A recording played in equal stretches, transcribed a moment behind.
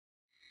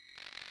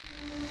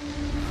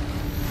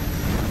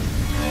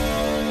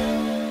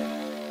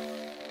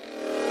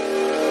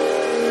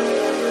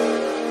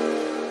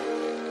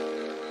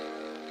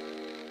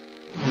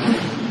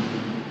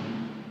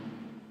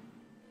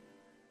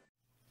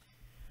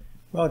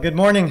Well, good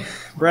morning,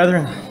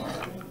 brethren.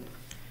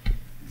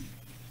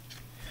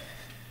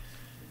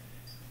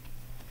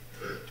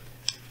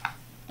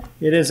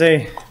 It is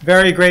a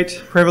very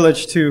great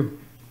privilege to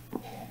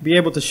be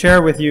able to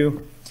share with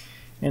you,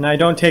 and I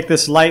don't take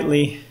this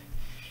lightly.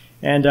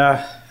 And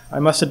I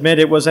must admit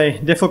it was a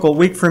difficult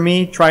week for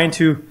me trying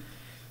to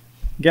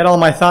get all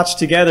my thoughts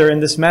together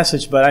in this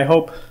message, but I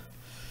hope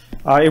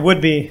it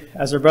would be,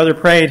 as our brother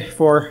prayed,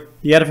 for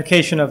the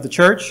edification of the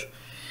church.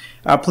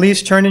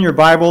 Please turn in your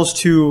Bibles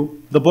to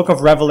the book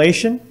of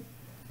Revelation,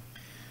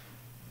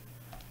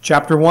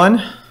 chapter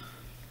 1.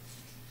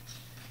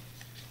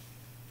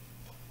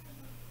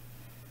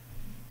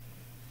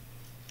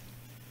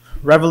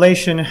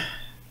 Revelation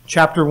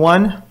chapter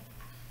 1.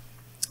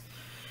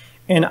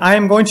 And I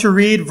am going to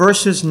read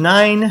verses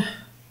 9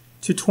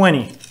 to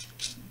 20.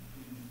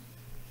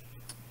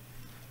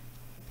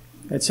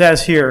 It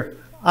says here,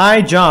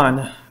 I,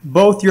 John,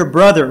 both your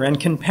brother and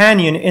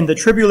companion in the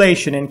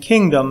tribulation and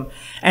kingdom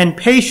and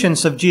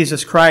patience of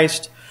Jesus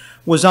Christ,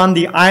 was on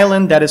the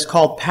island that is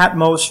called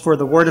Patmos for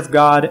the word of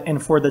God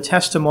and for the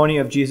testimony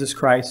of Jesus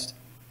Christ.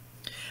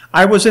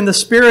 I was in the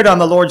Spirit on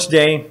the Lord's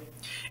day,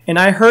 and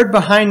I heard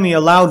behind me a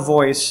loud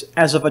voice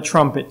as of a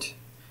trumpet,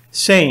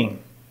 saying,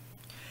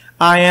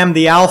 I am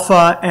the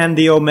Alpha and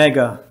the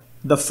Omega,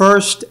 the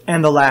first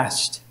and the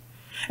last.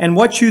 And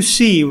what you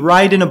see,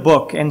 write in a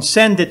book and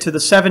send it to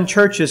the 7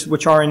 churches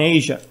which are in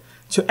Asia,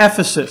 to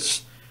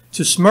Ephesus,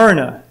 to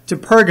Smyrna, to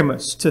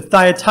Pergamos, to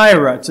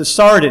Thyatira, to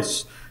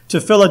Sardis, to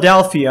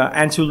Philadelphia,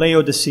 and to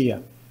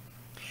Laodicea.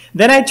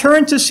 Then I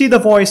turned to see the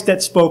voice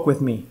that spoke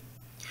with me.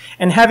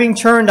 And having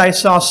turned, I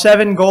saw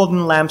 7 golden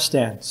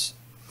lampstands.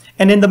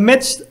 And in the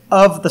midst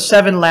of the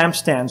 7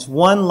 lampstands,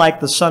 one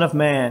like the Son of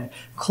Man,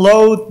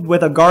 clothed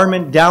with a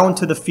garment down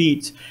to the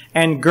feet,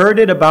 and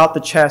girded about the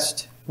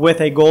chest with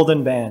a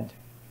golden band.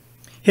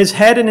 His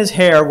head and his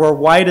hair were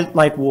white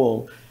like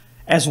wool,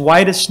 as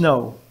white as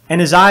snow, and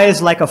his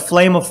eyes like a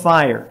flame of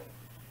fire.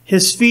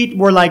 His feet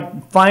were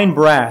like fine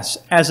brass,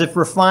 as if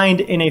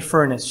refined in a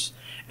furnace,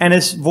 and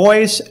his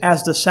voice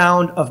as the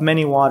sound of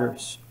many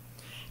waters.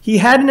 He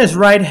had in his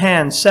right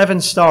hand 7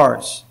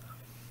 stars.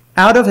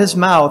 Out of his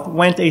mouth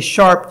went a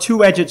sharp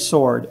 2-edged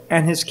sword,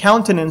 and his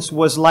countenance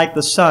was like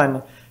the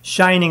sun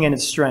shining in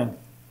its strength.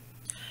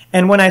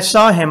 And when I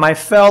saw him, I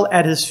fell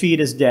at his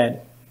feet as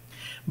dead.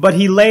 But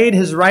he laid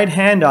his right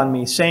hand on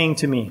me, saying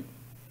to me,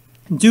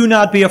 Do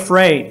not be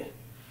afraid.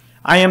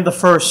 I am the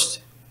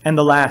first and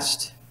the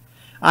last.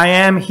 I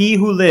am he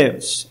who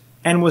lives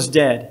and was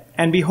dead,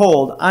 and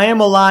behold, I am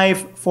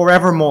alive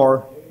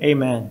forevermore.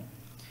 Amen.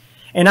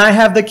 And I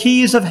have the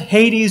keys of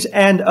Hades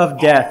and of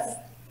death.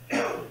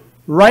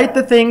 Write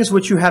the things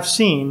which you have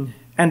seen,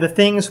 and the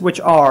things which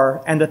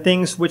are, and the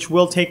things which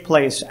will take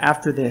place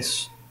after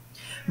this.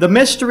 The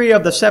mystery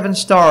of the 7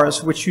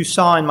 stars which you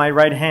saw in my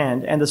right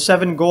hand, and the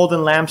 7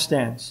 golden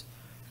lampstands.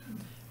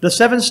 The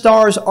 7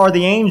 stars are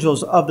the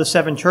angels of the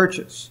 7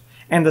 churches,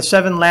 and the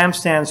 7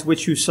 lampstands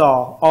which you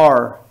saw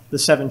are the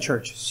 7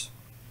 churches.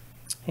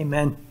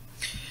 Amen.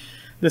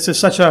 This is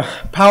such a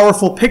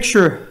powerful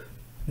picture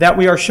that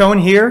we are shown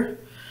here,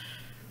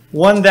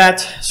 one that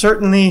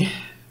certainly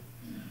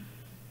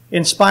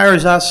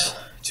inspires us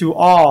to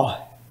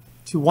awe,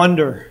 to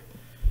wonder,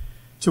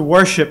 to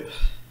worship,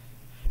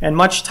 and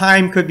much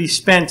time could be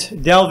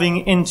spent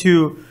delving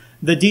into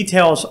the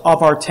details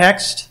of our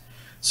text,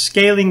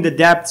 scaling the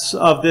depths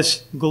of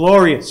this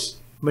glorious,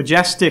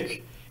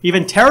 majestic,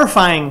 even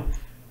terrifying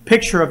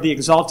picture of the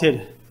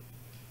exalted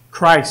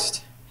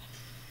Christ.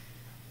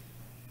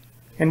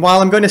 And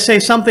while I'm going to say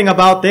something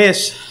about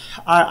this,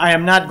 I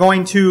am not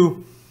going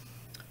to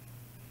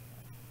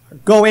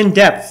go in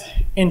depth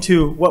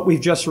into what we've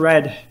just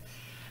read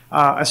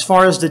as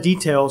far as the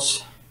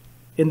details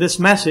in this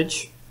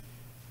message.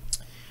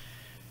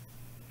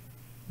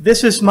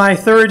 This is my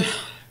 3rd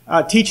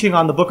teaching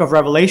on the book of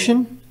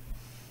Revelation.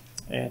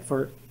 And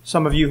for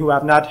some of you who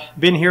have not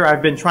been here,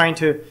 I've been trying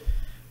to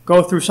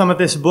go through some of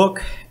this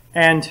book,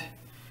 and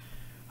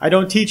I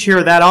don't teach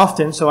here that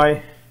often, so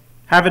I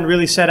haven't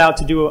really set out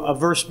to do a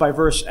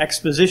verse-by-verse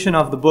exposition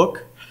of the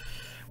book.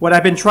 What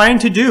I've been trying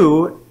to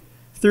do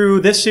through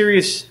this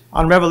series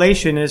on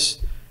Revelation is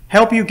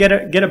help you get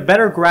a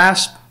better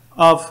grasp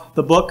of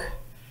the book,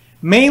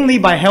 mainly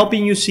by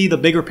helping you see the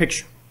bigger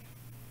picture.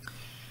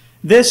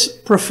 This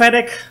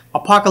prophetic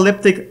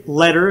apocalyptic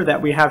letter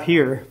that we have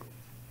here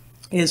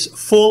is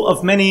full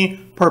of many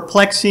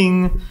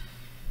perplexing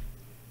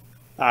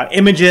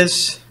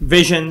images,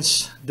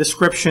 visions,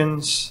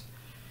 descriptions,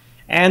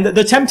 and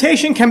the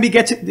temptation can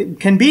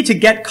be to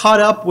get caught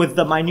up with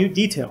the minute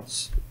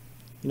details.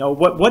 You know,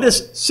 what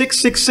does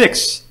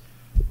 666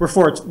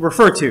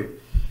 refer to?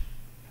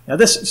 Now,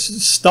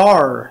 this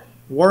star,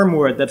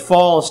 wormwood that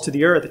falls to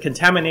the earth, that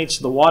contaminates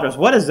the waters,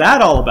 what is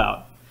that all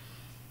about?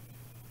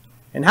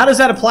 And how does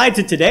that apply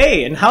to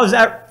today? And how is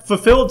that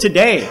fulfilled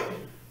today?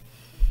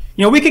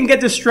 You know, we can get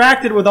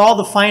distracted with all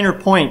the finer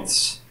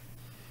points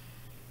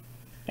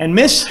and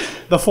miss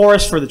the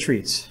forest for the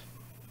trees.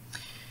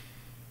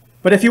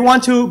 But if you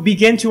want to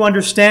begin to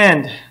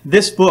understand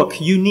this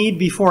book, you need,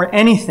 before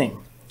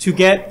anything, to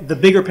get the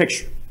bigger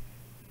picture.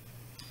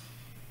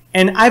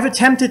 And I've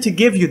attempted to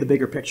give you the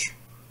bigger picture.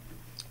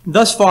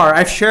 Thus far,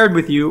 I've shared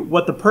with you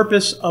what the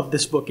purpose of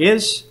this book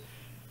is,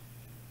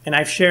 and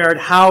I've shared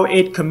how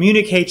it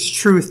communicates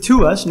truth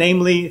to us,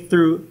 namely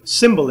through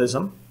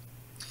symbolism.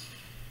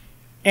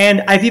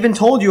 And I've even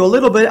told you a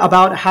little bit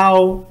about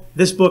how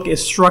this book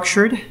is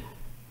structured,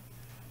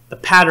 the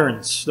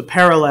patterns, the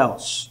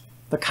parallels,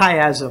 the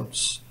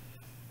chiasms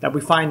that we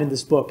find in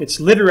this book, its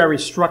literary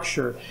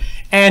structure,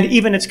 and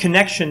even its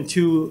connection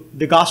to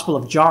the Gospel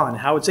of John,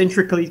 how it's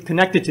intricately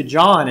connected to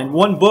John, and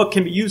one book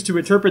can be used to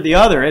interpret the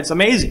other. It's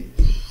amazing.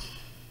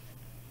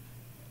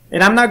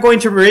 And I'm not going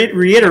to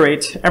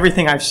reiterate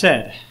everything I've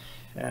said.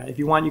 If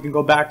you want, you can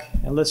go back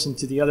and listen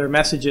to the other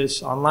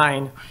messages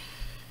online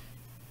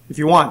if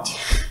you want.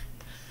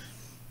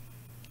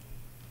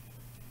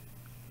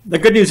 The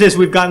good news is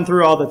we've gotten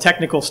through all the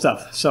technical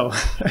stuff, so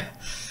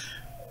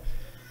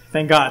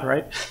thank God,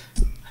 right?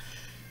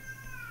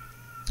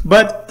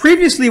 But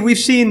previously we've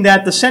seen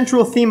that the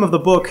central theme of the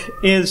book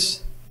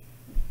is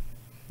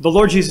the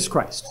Lord Jesus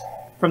Christ.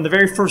 From the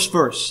very first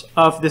verse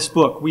of this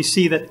book, we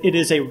see that it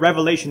is a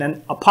revelation,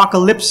 an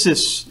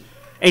apocalypsis,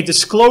 a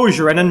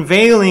disclosure, an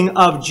unveiling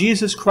of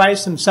Jesus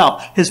Christ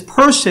himself, his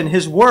person,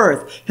 his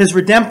worth, his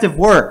redemptive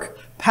work,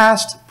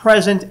 past,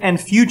 present, and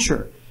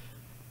future.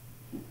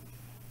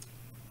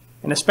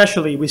 And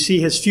especially we see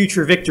his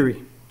future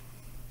victory.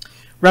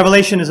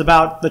 Revelation is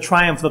about the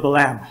triumph of the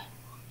Lamb.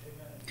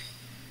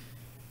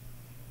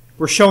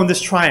 We're shown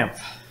this triumph.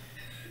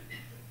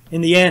 In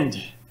the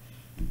end,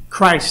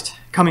 Christ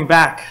coming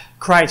back,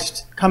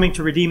 Christ coming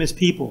to redeem his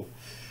people,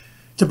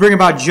 to bring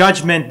about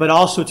judgment, but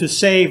also to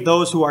save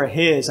those who are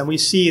his. And we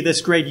see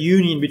this great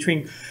union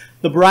between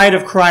the bride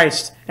of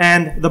Christ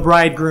and the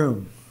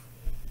bridegroom.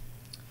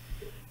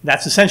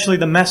 That's essentially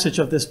the message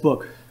of this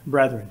book,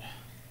 brethren.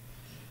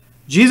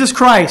 Jesus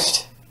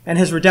Christ and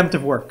his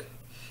redemptive work.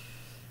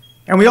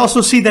 And we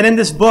also see that in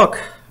this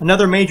book,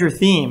 another major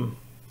theme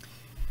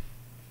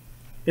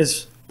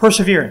is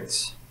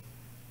perseverance.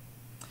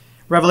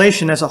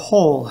 Revelation as a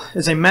whole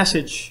is a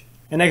message,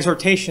 an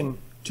exhortation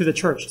to the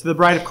church, to the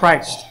bride of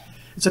Christ.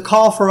 It's a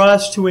call for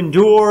us to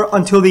endure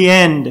until the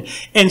end,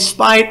 in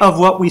spite of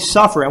what we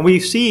suffer. And we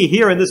see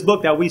here in this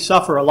book that we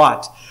suffer a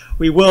lot.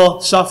 We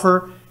will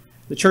suffer.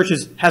 The church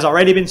has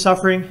already been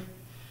suffering.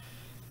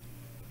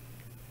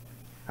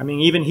 I mean,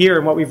 even here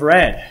in what we've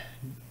read,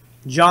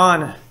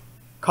 John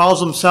calls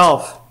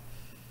himself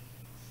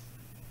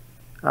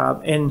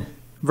in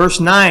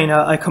verse 9,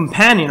 a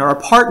companion or a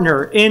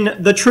partner in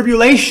the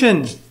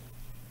tribulation.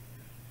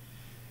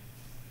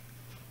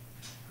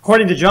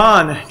 According to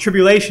John,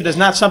 tribulation is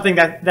not something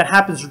that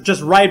happens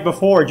just right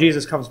before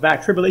Jesus comes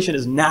back. Tribulation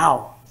is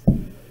now.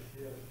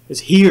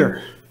 It's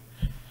here.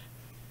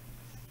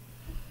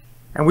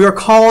 And we are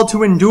called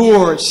to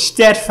endure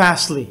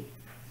steadfastly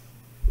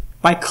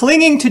by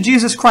clinging to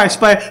Jesus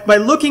Christ, by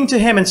looking to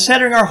him and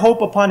setting our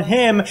hope upon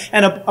him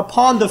and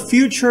upon the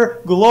future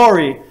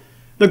glory,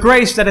 the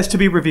grace that is to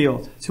be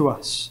revealed to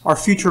us, our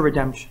future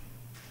redemption.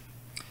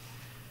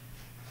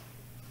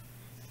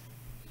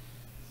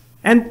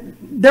 And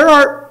there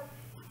are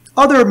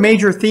other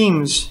major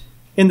themes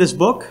in this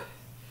book,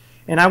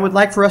 and I would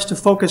like for us to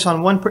focus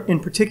on one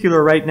in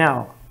particular right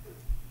now.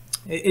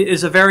 It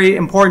is a very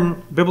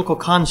important biblical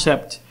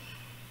concept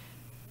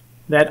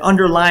that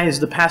underlies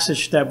the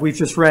passage that we've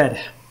just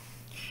read.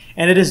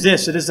 And it is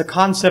this. It is the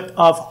concept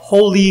of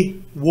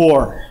holy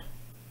war.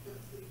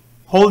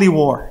 Holy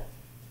war.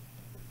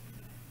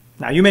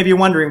 Now, you may be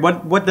wondering,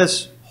 what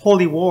does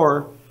holy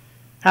war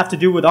have to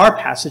do with our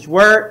passage?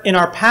 Where in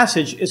our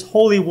passage is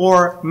holy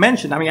war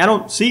mentioned? I mean, I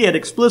don't see it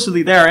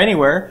explicitly there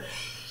anywhere.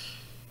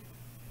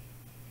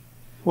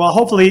 Well,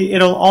 hopefully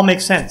it'll all make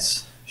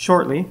sense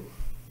shortly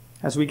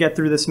as we get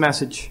through this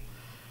message.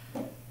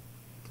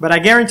 But I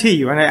guarantee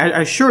you, and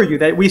I assure you,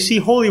 that we see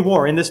holy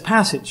war in this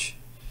passage.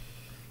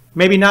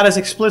 Maybe not as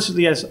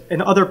explicitly as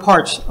in other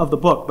parts of the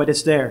book, but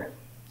it's there.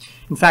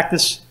 In fact,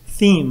 this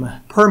theme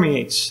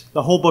permeates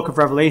the whole book of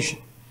Revelation,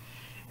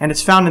 and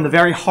it's found in the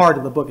very heart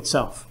of the book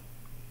itself.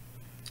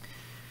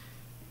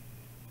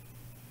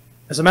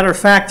 As a matter of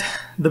fact,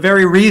 the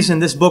very reason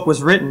this book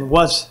was written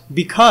was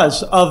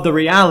because of the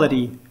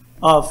reality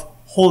of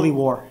holy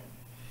war.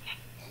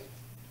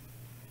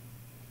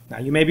 Now,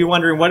 you may be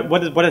wondering,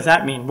 what does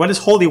that mean? What is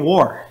holy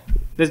war?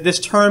 This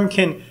term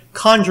can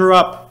conjure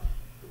up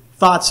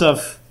thoughts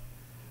of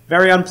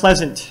very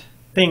unpleasant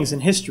things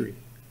in history.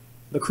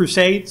 The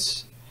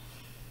Crusades,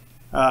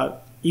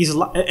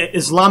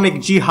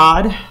 Islamic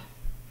jihad,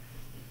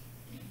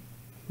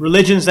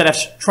 religions that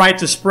have tried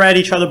to spread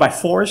each other by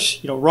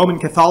force, Roman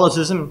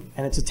Catholicism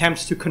and its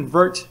attempts to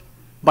convert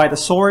by the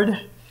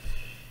sword.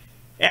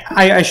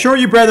 I assure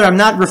you, brother, I'm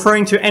not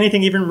referring to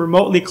anything even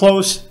remotely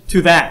close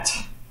to that.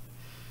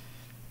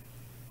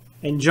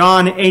 In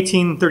John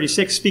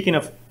 18:36, speaking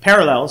of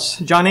parallels,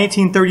 John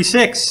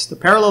 18:36, the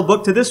parallel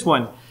book to this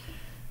one,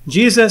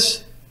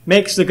 Jesus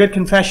makes the good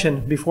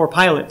confession before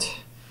Pilate.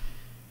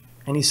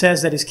 And he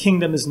says that his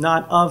kingdom is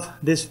not of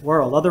this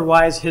world.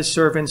 Otherwise, his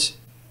servants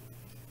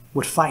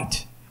would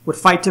fight would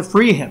fight to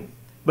free him.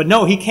 But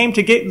no, he came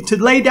to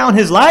lay down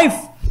his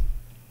life.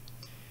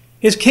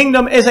 His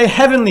kingdom is a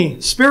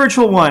heavenly,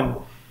 spiritual one.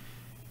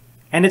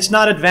 And it's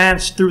not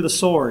advanced through the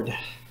sword.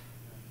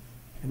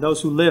 And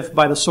those who live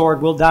by the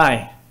sword will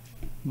die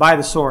by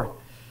the sword.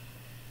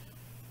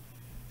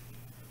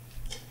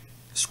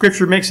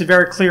 Scripture makes it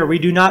very clear. We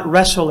do not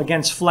wrestle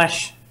against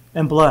flesh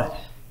and blood.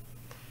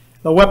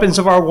 The weapons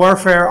of our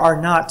warfare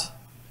are not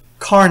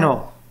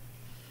carnal.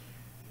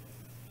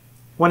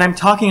 What I'm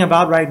talking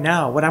about right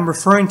now, what I'm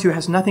referring to,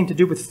 has nothing to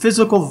do with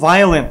physical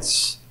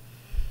violence.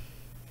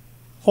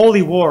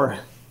 Holy war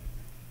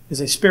is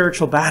a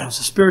spiritual battle, it's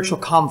a spiritual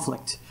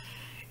conflict.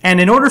 And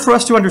in order for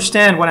us to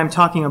understand what I'm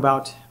talking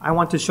about, I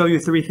want to show you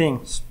three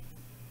things.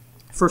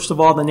 First of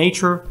all, the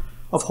nature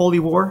of holy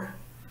war.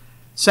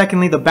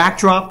 Secondly, the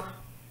backdrop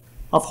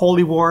of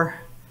holy war.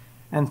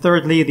 And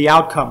thirdly, the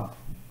outcome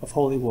of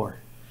holy war.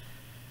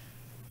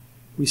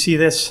 We see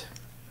this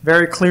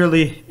very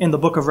clearly in the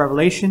book of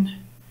Revelation.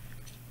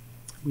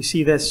 We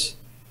see this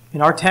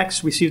in our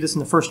text. We see this in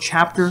the first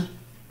chapter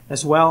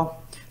as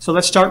well. So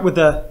let's start with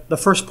the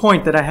first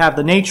point that I have,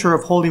 the nature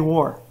of holy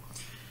war.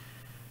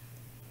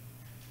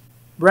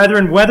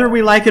 Brethren, whether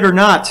we like it or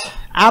not,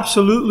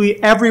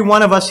 absolutely every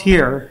one of us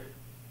here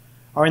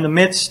are in the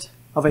midst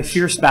of a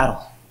fierce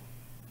battle.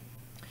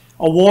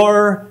 A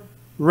war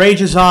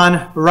rages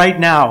on right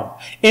now,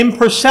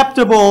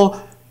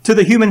 imperceptible to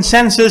the human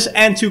senses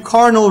and to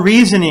carnal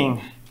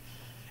reasoning.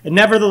 And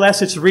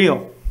nevertheless, it's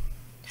real.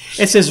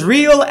 It's as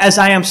real as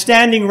I am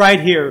standing right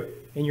here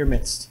in your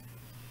midst.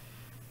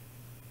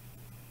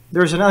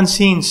 There's an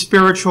unseen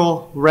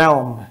spiritual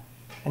realm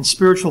and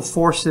spiritual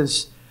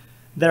forces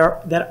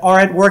that are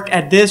at work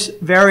at this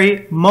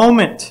very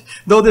moment.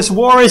 Though this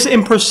war is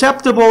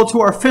imperceptible to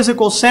our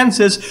physical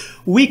senses,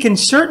 we can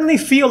certainly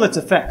feel its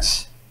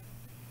effects.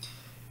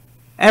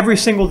 Every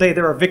single day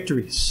there are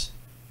victories.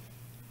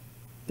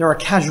 There are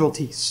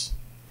casualties.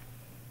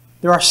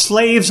 There are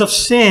slaves of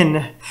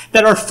sin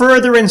that are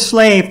further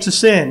enslaved to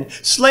sin.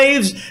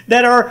 Slaves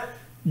that are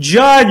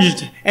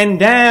judged and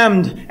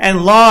damned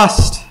and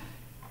lost.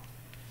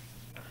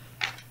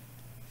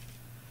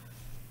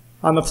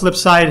 On the flip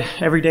side,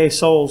 everyday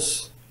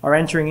souls are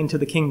entering into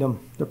the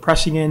kingdom. They're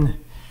pressing in.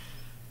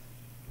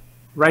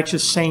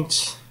 Righteous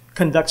saints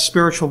conduct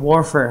spiritual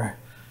warfare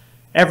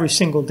every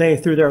single day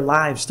through their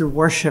lives, through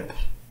worship,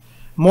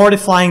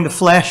 mortifying the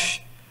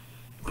flesh,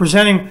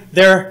 presenting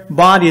their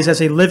bodies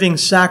as a living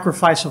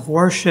sacrifice of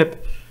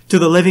worship to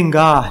the living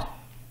God.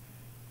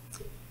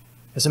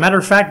 As a matter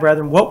of fact,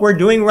 brethren, what we're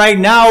doing right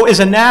now is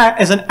an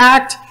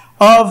act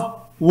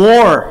of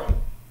war.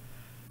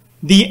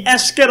 The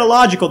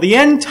eschatological, the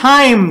end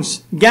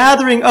times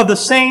gathering of the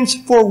saints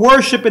for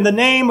worship in the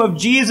name of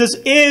Jesus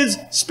is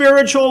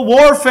spiritual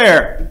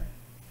warfare.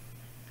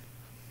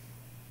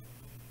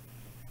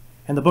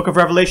 And the book of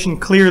Revelation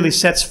clearly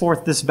sets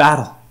forth this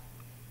battle.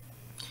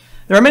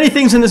 There are many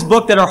things in this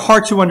book that are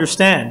hard to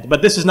understand,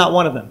 but this is not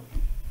one of them.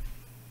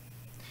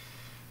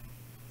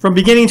 From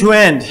beginning to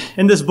end,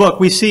 in this book,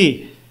 we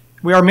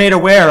are made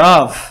aware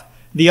of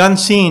the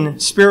unseen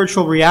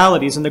spiritual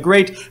realities and the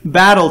great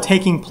battle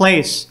taking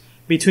place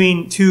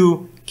between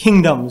two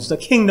kingdoms, the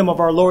kingdom of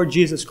our Lord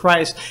Jesus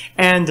Christ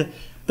and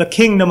the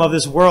kingdom of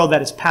this world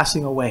that is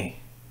passing away.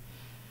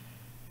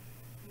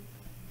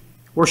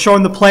 We're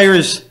shown the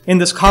players in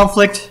this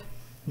conflict,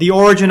 the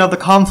origin of the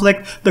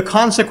conflict, the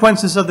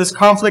consequences of this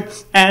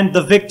conflict, and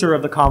the victor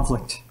of the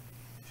conflict.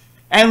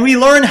 And we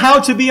learn how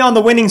to be on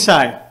the winning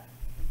side.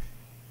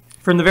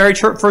 From the very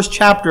first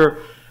chapter,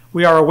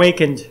 we are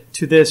awakened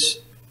to this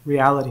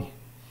reality.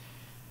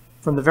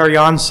 From the very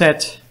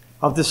onset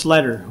of this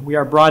letter, we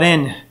are brought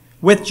in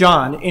with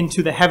John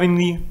into the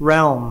heavenly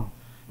realm,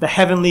 the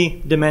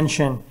heavenly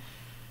dimension.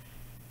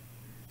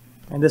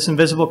 And this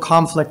invisible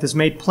conflict is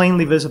made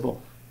plainly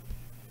visible.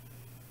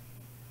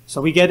 So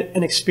we get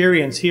an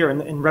experience here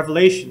in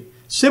Revelation,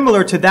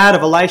 similar to that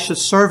of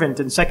Elisha's servant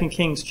in 2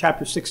 Kings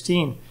chapter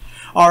 16.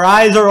 Our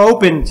eyes are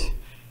opened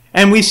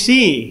and we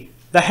see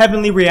the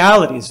heavenly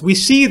realities. We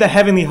see the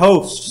heavenly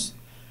hosts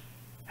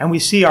and we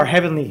see our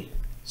heavenly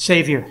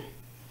Savior.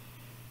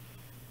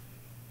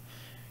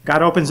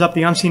 God opens up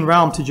the unseen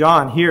realm to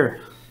John here.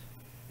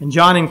 And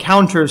John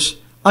encounters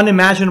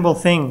unimaginable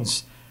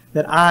things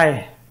that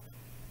eye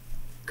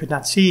could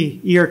not see,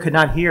 ear could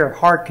not hear,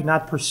 heart could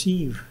not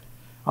perceive,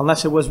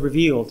 unless it was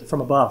revealed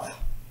from above.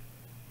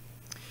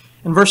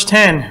 In verse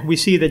 10, we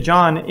see that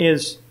John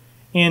is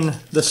in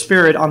the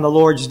Spirit on the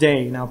Lord's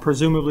day. Now,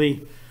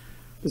 presumably,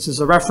 this is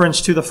a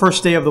reference to the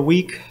first day of the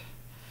week,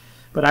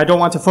 but I don't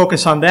want to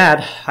focus on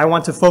that. I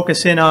want to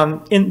focus in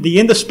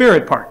the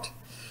Spirit part.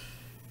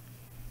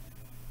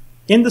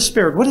 In the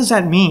Spirit, what does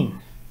that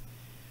mean?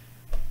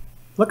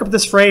 Look up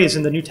this phrase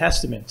in the New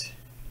Testament.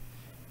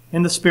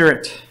 In the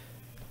Spirit.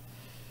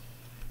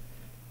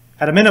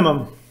 At a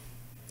minimum,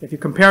 if you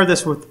compare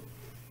this with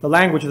the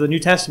language of the New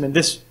Testament,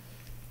 this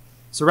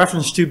is a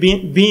reference to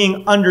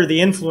being under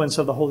the influence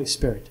of the Holy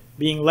Spirit,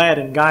 being led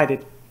and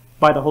guided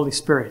by the Holy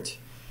Spirit.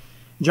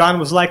 John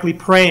was likely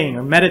praying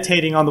or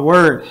meditating on the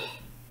Word.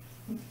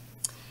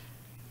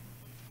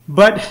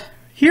 But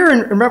here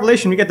in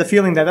Revelation, we get the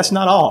feeling that that's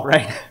not all,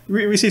 right?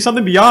 We see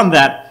something beyond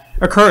that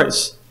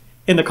occurs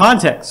in the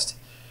context.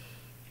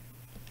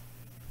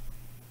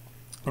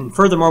 And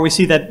furthermore, we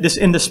see that this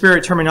in the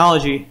Spirit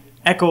terminology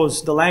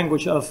echoes the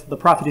language of the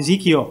prophet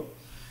Ezekiel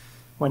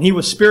when he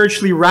was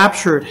spiritually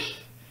raptured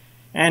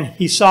and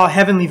he saw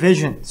heavenly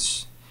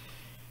visions.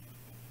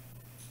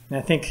 And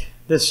I think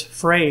this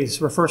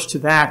phrase refers to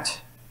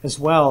that as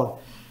well.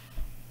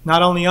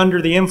 Not only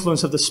under the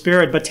influence of the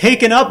Spirit, but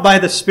taken up by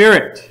the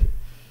Spirit.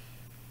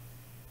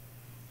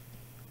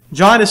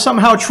 John is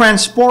somehow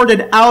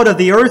transported out of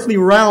the earthly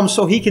realm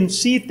so he can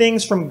see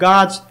things from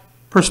God's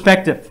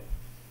perspective.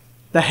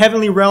 The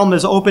heavenly realm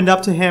is opened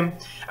up to him.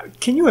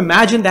 Can you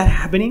imagine that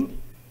happening?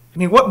 I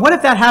mean, what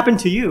if that happened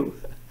to you?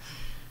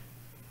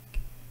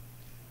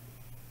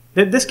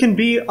 That this can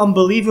be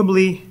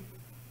unbelievably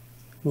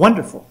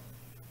wonderful.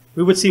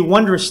 We would see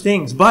wondrous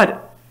things,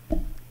 but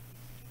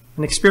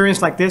an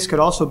experience like this could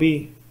also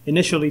be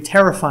initially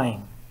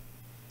terrifying.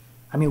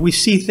 I mean, we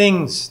see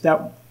things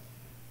that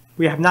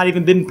we have not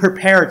even been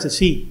prepared to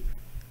see.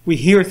 We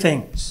hear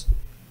things,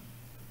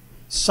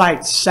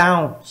 sights,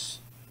 sounds,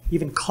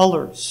 even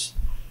colors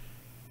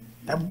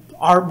that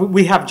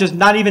we have just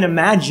not even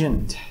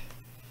imagined.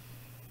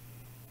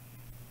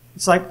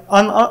 It's like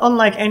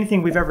unlike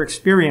anything we've ever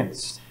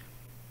experienced.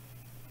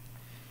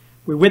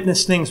 We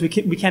witness things we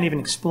can't even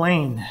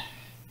explain.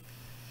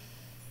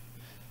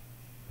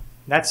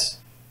 That's,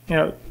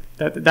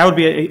 that would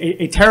be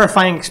a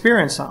terrifying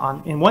experience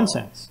in one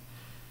sense.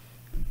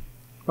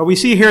 But we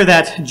see here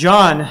that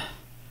John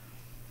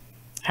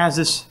has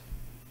this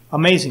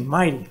amazing,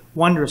 mighty,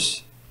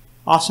 wondrous,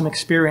 awesome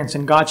experience,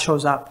 and God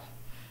shows up.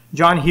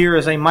 John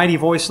hears a mighty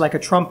voice like a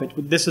trumpet.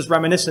 This is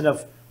reminiscent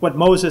of what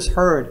Moses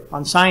heard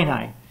on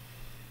Sinai.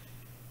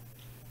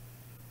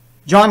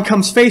 John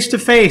comes face to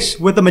face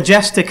with the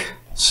majestic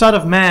Son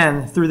of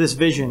Man through this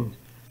vision.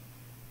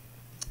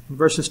 In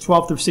verses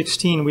 12 through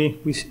 16,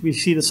 we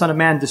see the Son of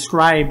Man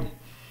described.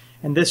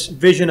 And this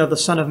vision of the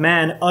Son of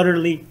Man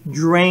utterly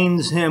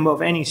drains him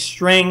of any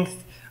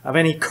strength, of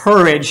any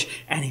courage,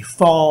 and he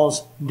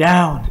falls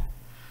down.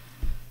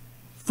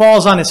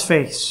 Falls on his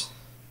face.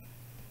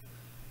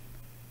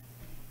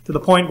 To the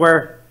point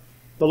where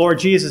the Lord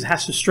Jesus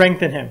has to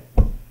strengthen him.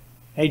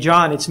 Hey,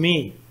 John, it's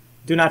me.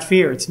 Do not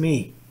fear, it's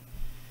me.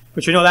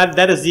 But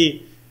that is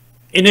the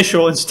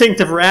initial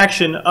instinctive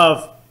reaction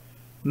of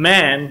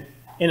man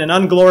in an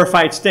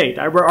unglorified state.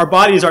 Our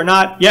bodies are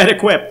not yet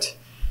equipped.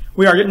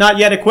 We are not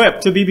yet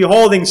equipped to be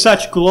beholding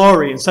such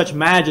glory and such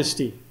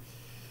majesty.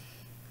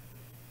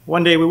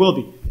 One day we will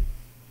be.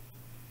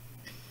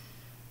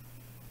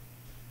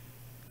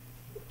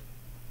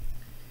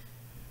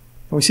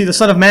 And we see the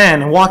Son of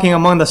Man walking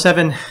among the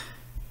 7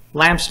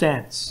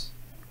 lampstands,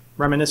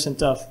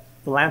 reminiscent of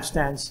the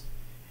lampstands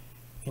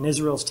in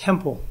Israel's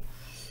temple,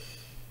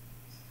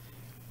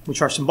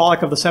 which are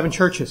symbolic of the 7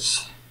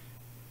 churches.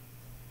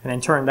 And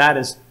in turn, that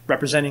is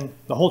representing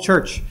the whole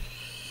church.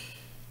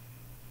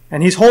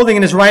 And he's holding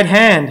in his right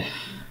hand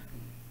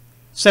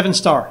 7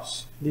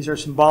 stars. These are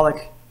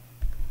symbolic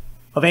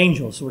of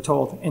angels, we're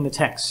told in the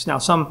text. Now,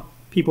 some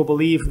people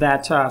believe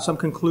that, some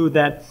conclude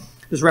that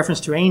this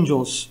reference to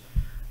angels,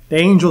 the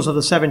angels of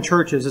the 7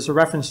 churches, is a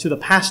reference to the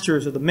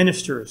pastors or the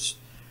ministers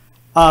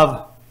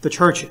of the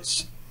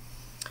churches.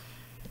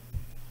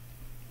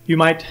 You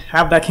might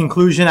have that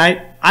conclusion.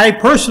 I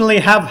personally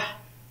have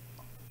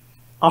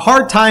a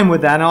hard time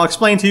with that, and I'll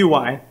explain to you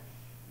why.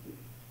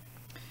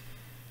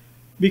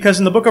 Because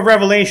in the book of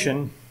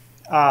Revelation,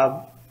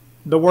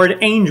 the word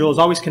angel is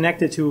always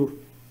connected to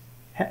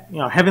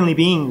heavenly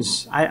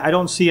beings. I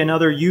don't see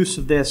another use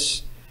of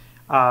this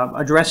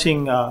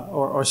addressing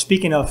or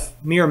speaking of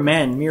mere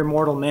men, mere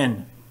mortal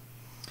men.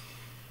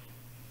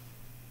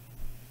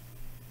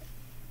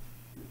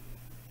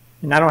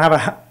 And I don't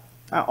have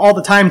all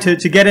the time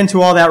to get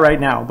into all that right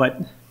now, but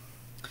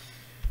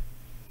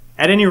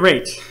at any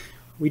rate,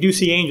 we do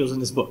see angels in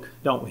this book,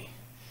 don't we?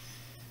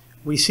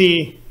 We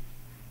see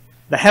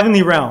the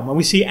heavenly realm, and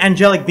we see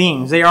angelic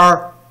beings. They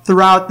are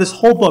throughout this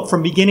whole book,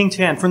 from beginning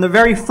to end. From the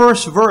very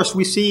first verse,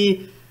 we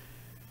see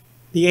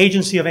the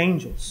agency of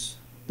angels,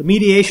 the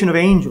mediation of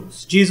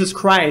angels. Jesus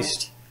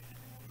Christ,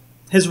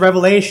 his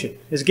revelation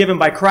is given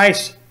by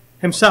Christ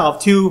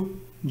himself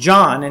to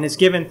John, and is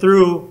given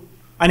through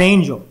an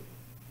angel.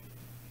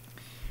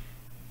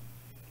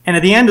 And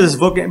at the end of this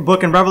book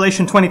in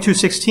Revelation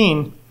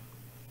 22:16,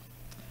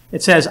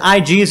 it says,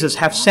 I, Jesus,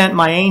 have sent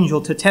my angel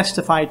to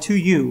testify to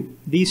you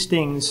these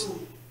things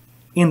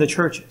in the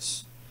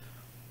churches.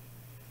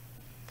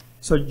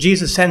 So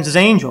Jesus sends his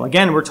angel.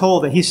 Again, we're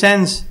told that he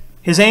sends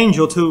his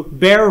angel to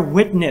bear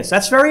witness.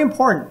 That's very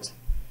important.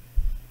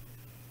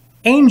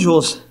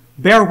 Angels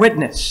bear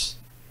witness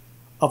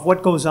of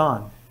what goes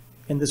on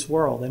in this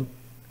world. And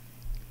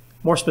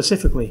more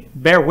specifically,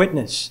 bear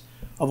witness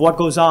of what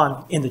goes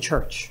on in the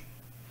church.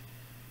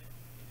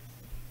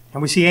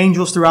 And we see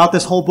angels throughout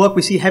this whole book.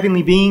 We see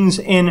heavenly beings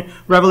in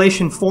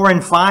Revelation 4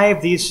 and 5.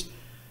 These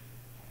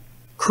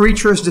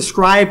creatures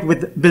described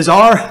with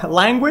bizarre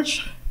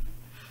language.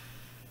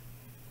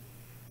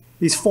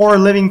 these four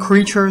living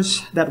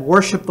creatures that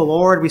worship the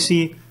Lord. We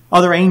see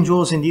other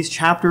angels in these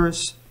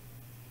chapters.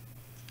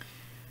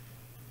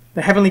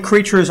 The heavenly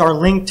creatures are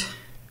linked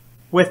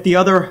with the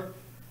other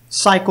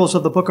cycles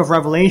of the book of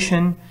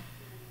Revelation,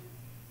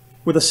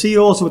 with the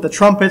seals, with the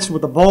trumpets,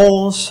 with the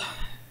bowls.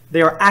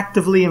 They are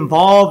actively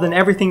involved in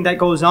everything that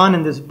goes on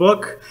in this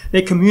book.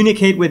 They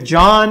communicate with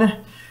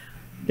John.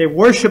 They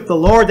worship the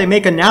Lord. They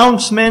make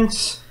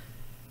announcements.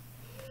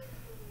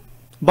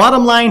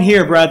 Bottom line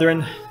here,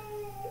 brethren,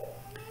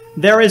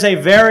 there is a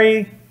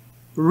very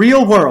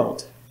real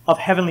world of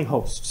heavenly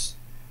hosts.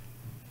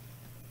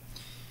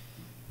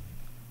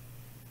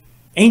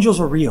 Angels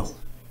are real.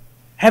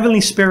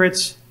 Heavenly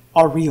spirits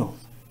are real.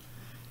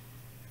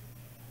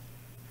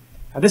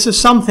 Now, this is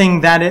something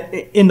that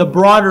in the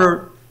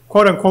broader,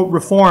 quote-unquote,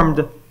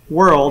 reformed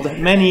world,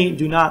 many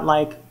do not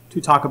like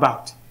to talk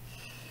about.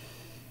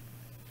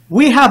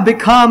 We have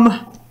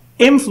become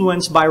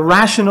influenced by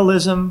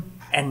rationalism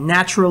and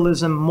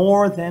naturalism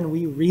more than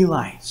we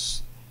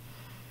realize.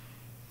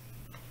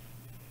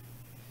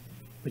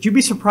 But you'd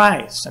be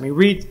surprised. I mean,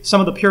 read some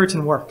of the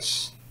Puritan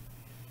works.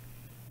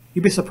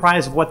 You'd be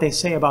surprised of what they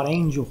say about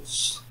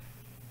angels,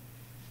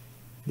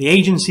 the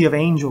agency of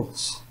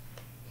angels,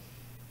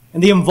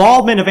 and the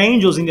involvement of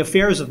angels in the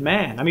affairs of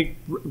man. I mean,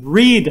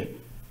 read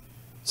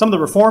some of the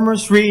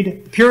Reformers,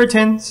 read the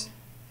Puritans,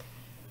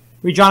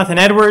 read Jonathan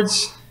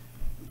Edwards,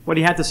 what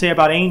he had to say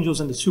about angels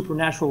and the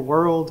supernatural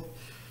world.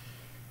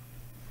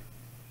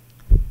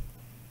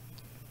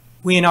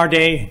 We in our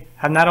day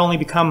have not only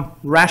become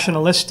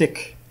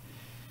rationalistic,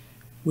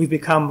 we've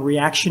become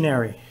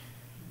reactionary.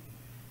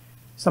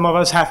 Some of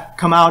us have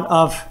come out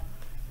of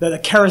the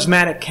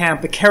charismatic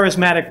camp, the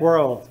charismatic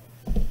world.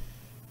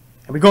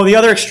 And we go the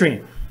other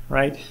extreme,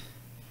 right?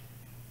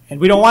 And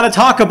we don't want to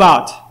talk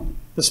about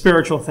the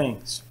spiritual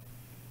things.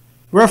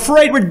 We're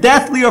afraid, we're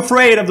deathly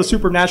afraid of the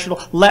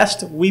supernatural,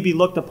 lest we be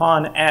looked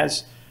upon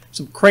as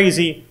some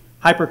crazy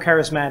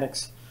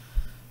hyper-charismatics.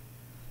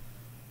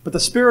 But the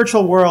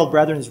spiritual world,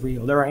 brethren, is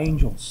real. There are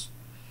angels.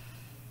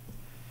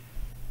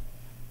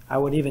 I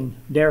would even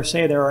dare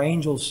say there are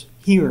angels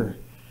here,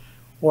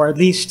 or at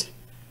least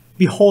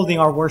beholding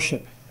our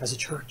worship as a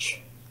church.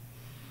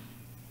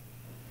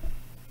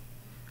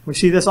 We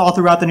see this all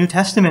throughout the New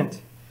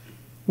Testament.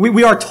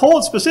 We are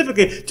told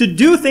specifically to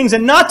do things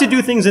and not to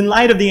do things in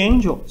light of the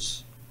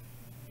angels.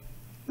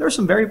 There are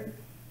some very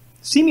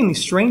seemingly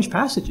strange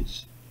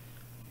passages.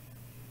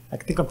 I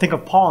think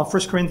of Paul in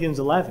 1 Corinthians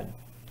 11,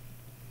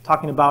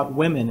 talking about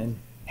women and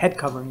head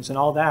coverings and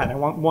all that. I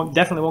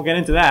definitely won't get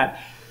into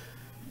that.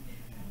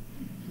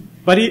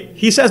 But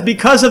he says,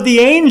 because of the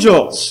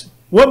angels.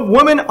 What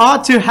women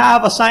ought to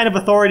have a sign of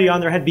authority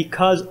on their head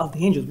because of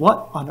the angels.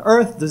 What on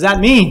earth does that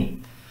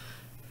mean?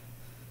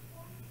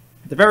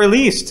 At the very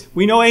least,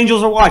 we know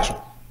angels are watching.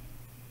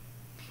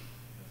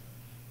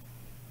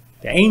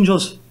 The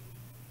angels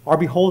are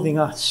beholding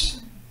us.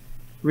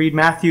 Read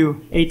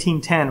Matthew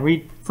 18:10.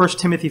 Read 1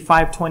 Timothy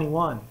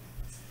 5:21.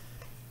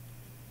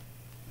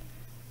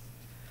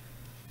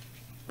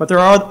 But there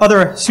are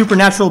other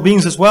supernatural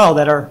beings as well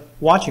that are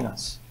watching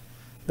us,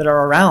 that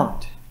are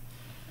around.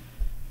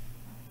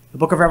 The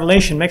book of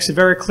Revelation makes it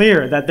very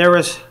clear that there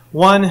is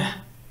one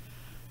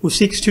who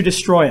seeks to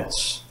destroy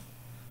us,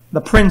 the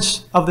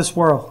prince of this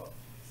world.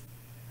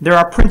 There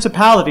are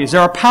principalities,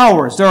 there are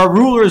powers, there are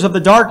rulers of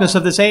the darkness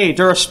of this age,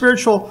 there are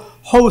spiritual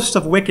hosts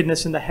of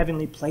wickedness in the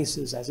heavenly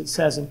places, as it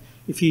says in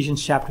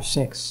Ephesians chapter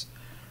 6.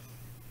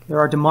 There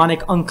are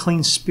demonic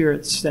unclean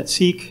spirits that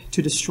seek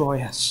to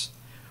destroy us.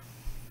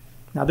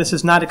 Now, this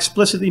is not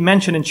explicitly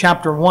mentioned in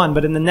chapter 1,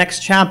 but in the next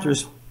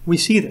chapters we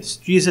see this.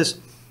 Jesus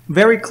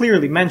very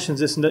clearly mentions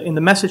this in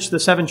the message to the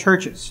 7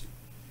 churches.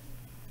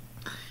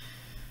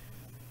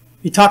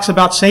 He talks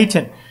about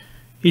Satan.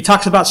 He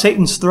talks about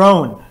Satan's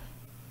throne,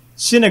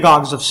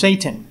 synagogues of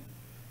Satan.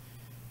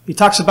 He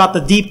talks about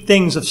the deep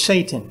things of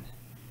Satan.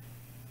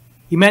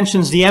 He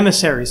mentions the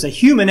emissaries, the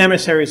human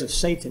emissaries of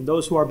Satan,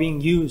 those who are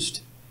being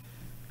used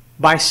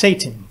by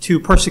Satan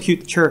to persecute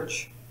the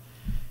church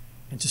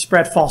and to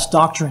spread false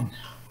doctrine.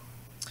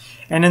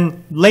 And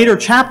in later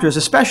chapters,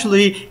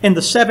 especially in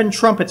the 7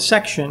 trumpet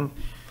section,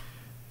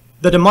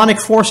 the demonic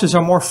forces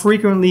are more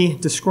frequently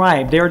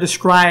described. They are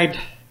described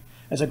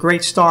as a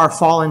great star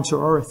fallen to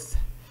earth.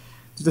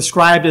 It's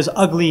described as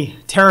ugly,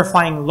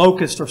 terrifying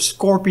locust or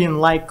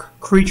scorpion-like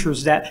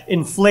creatures that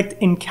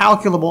inflict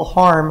incalculable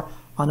harm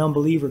on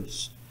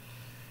unbelievers.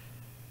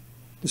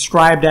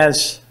 Described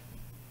as,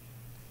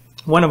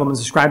 one of them is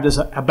described as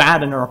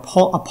Abaddon or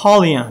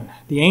Apollyon,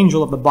 the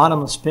angel of the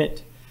bottomless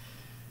pit.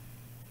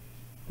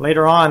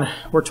 Later on,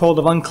 we're told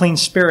of unclean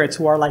spirits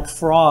who are like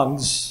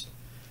frogs,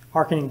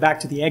 hearkening back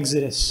to the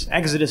Exodus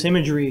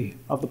imagery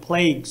of the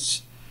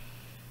plagues.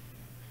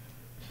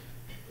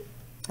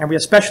 And we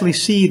especially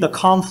see the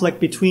conflict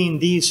between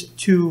these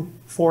two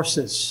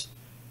forces.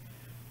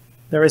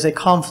 There is a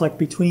conflict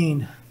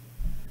between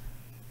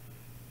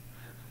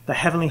the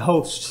heavenly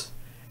hosts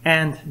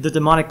and the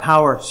demonic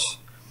powers.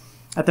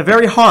 At the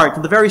very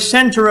heart, the very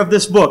center of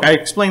this book, I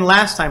explained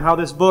last time how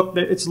this book,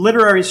 its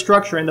literary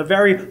structure, in the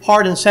very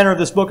heart and center of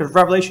this book is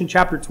Revelation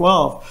chapter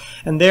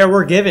 12. And there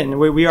we're given,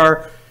 we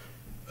are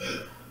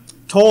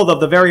told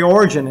of the very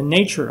origin and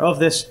nature of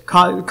this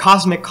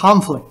cosmic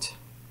conflict.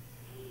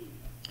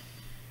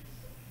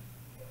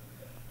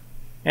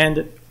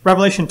 And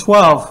Revelation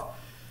 12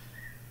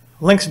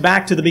 links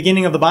back to the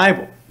beginning of the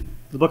Bible,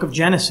 the book of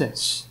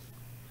Genesis.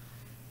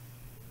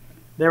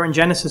 There in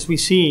Genesis we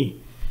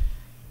see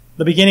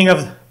the beginning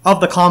of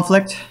the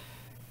conflict.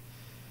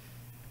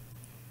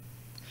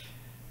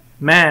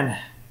 Man,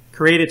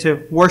 created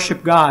to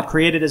worship God,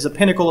 created as a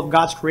pinnacle of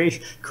God's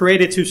creation,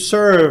 created to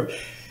serve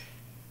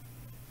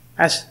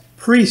as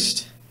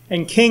priest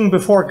and king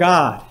before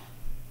God.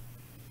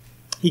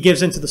 He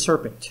gives into the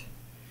serpent.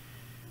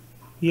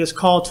 He is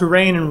called to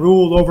reign and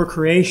rule over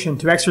creation,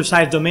 to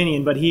exercise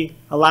dominion, but he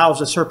allows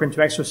the serpent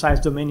to exercise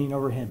dominion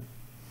over him.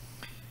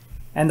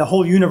 And the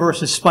whole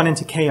universe is spun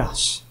into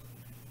chaos.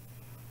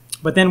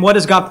 But then what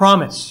does God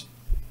promise?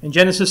 In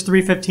Genesis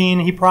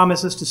 3:15, he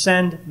promises to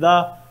send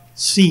the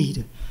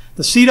seed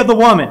of the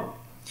woman,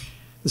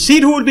 the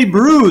seed who would be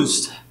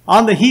bruised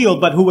on the heel,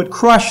 but who would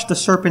crush the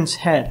serpent's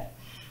head.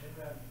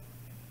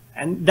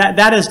 And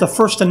that is the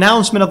first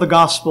announcement of the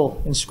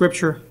gospel in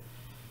Scripture,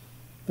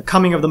 the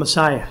coming of the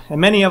Messiah. And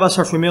many of us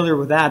are familiar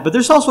with that. But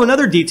there's also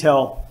another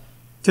detail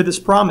to this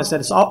promise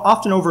that is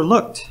often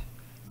overlooked.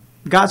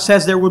 God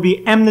says there will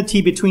be enmity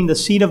between the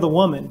seed of the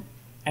woman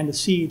and the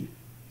seed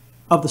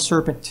of the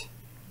serpent.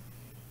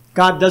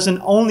 God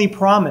doesn't only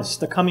promise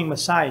the coming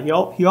Messiah.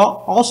 He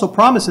also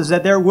promises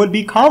that there would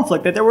be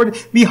conflict, that there would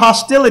be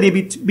hostility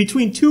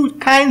between two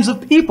kinds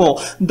of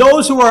people,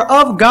 those who are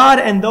of God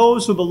and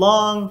those who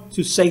belong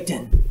to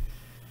Satan.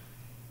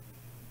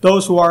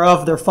 Those who are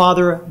of their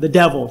father, the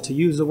devil, to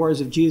use the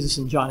words of Jesus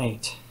in John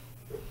 8.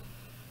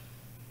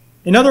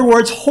 In other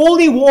words,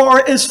 holy war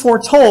is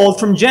foretold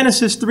from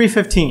Genesis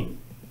 3:15.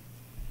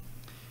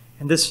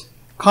 And this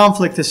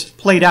conflict is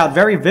played out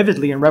very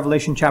vividly in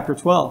Revelation chapter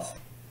 12.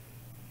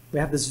 We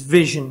have this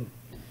vision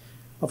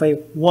of a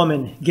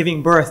woman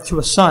giving birth to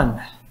a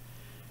son,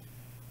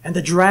 and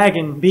the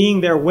dragon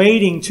being there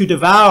waiting to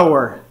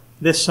devour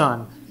this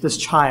son, this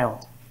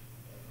child.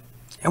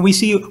 And we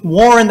see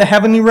war in the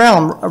heavenly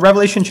realm,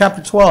 Revelation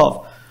chapter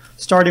 12,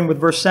 starting with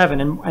verse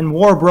 7. And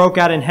war broke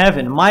out in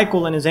heaven.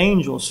 Michael and his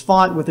angels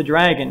fought with the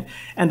dragon,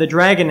 and the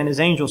dragon and his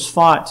angels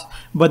fought,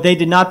 but they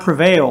did not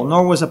prevail,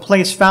 nor was a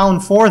place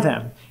found for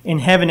them in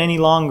heaven any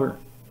longer.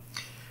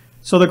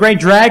 So the great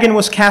dragon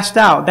was cast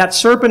out, that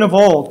serpent of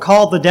old,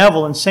 called the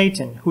devil and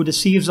Satan, who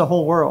deceives the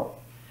whole world.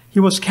 He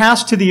was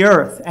cast to the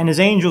earth, and his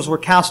angels were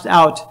cast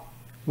out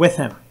with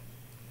him.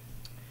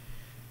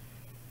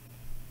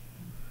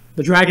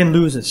 The dragon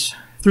loses.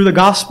 Through the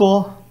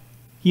gospel,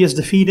 he is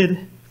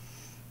defeated,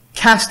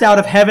 cast out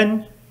of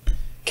heaven,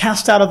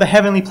 cast out of the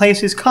heavenly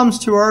places, comes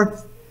to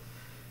earth.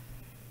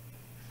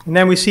 And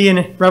then we see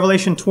in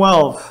Revelation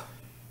 12,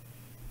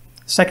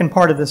 second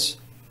part of this.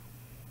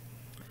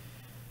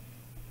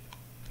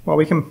 Well,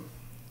 we can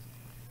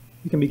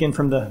begin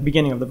from the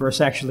beginning of the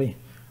verse, actually.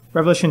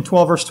 Revelation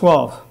 12, verse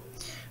 12.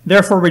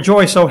 Therefore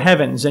rejoice, O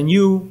heavens, and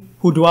you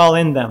who dwell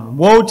in them.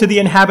 Woe to the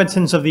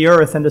inhabitants of the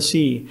earth and the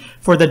sea,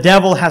 for the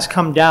devil has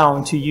come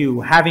down to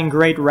you, having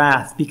great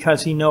wrath,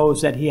 because he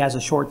knows that he has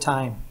a short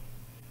time.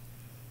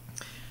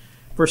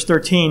 Verse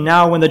 13,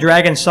 now when the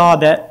dragon saw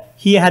that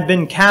he had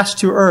been cast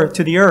to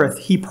the earth,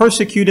 he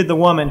persecuted the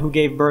woman who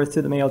gave birth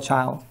to the male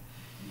child.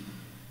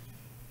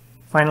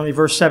 Finally,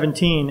 verse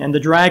 17, and the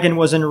dragon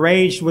was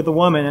enraged with the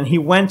woman, and he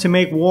went to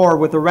make war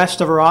with the rest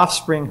of her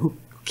offspring who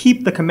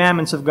keep the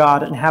commandments of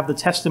God and have the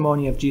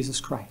testimony of Jesus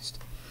Christ.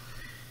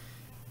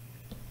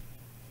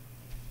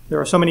 There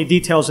are so many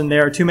details in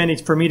there, too many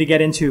for me to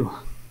get into.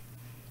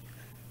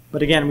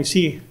 But again, we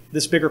see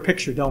this bigger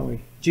picture, don't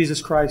we?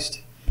 Jesus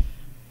Christ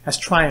has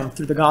triumphed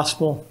through the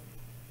gospel.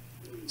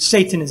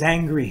 Satan is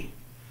angry.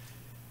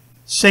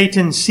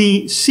 Satan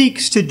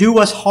seeks to do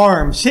us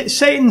harm.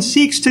 Satan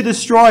seeks to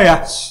destroy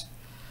us.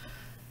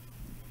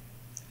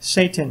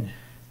 Satan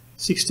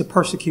seeks to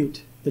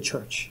persecute the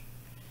church.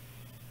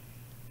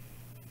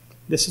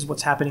 This is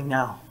what's happening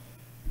now.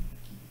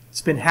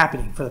 It's been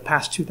happening for the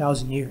past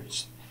 2,000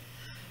 years.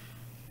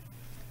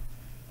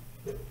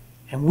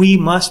 And we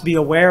must be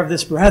aware of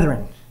this,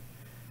 brethren.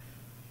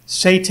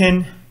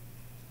 Satan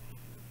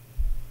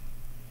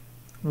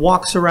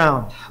walks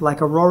around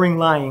like a roaring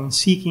lion,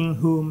 seeking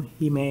whom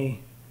he may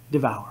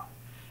devour.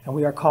 And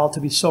we are called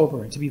to be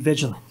sober and to be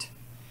vigilant.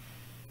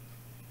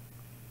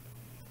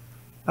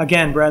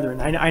 Again,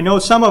 brethren, I know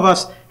some of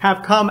us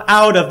have come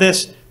out of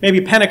this maybe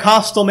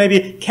Pentecostal,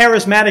 maybe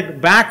charismatic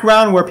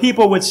background where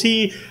people would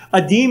see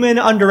a demon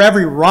under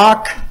every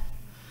rock.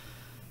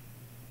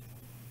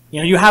 You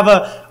know, you have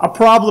a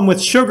problem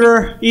with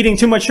sugar, eating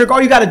too much sugar. Oh,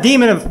 you got a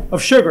demon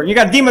of sugar. You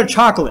got a demon of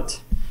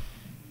chocolate.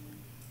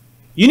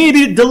 You need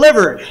to be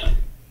delivered.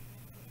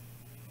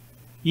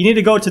 You need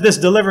to go to this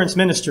deliverance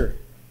minister.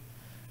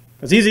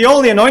 Because he's the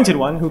only anointed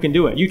one who can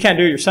do it. You can't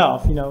do it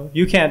yourself. You know,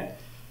 you can't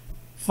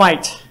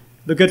fight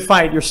the good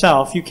fight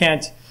yourself. You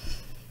can't,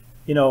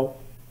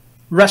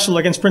 wrestle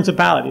against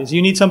principalities.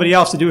 You need somebody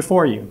else to do it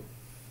for you.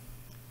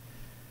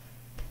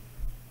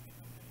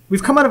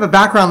 We've come out of a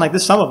background like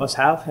this, some of us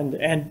have,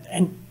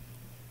 and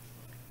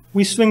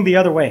we swing the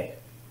other way.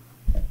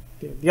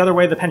 The other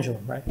way of the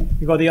pendulum, right?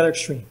 We go the other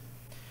extreme.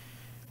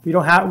 We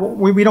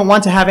don't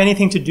want to have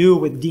anything to do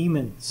with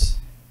demons,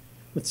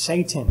 with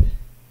Satan.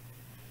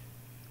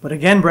 But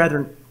again,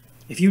 brethren,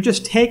 if you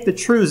just take the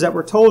truths that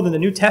were told in the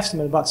New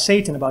Testament about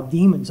Satan, about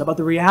demons, about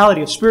the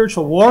reality of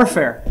spiritual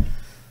warfare,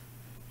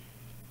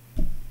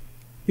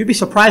 you'd be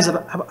surprised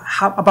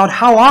about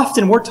how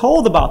often we're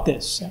told about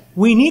this.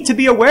 We need to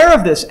be aware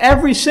of this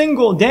every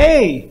single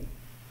day.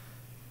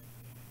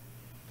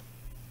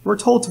 We're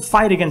told to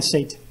fight against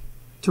Satan,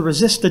 to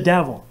resist the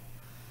devil.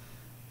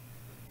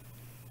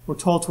 We're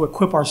told to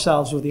equip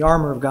ourselves with the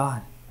armor of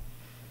God.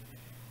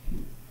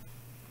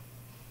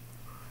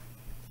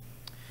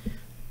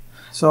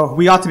 So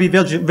we ought to be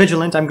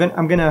vigilant. I'm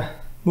going to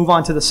move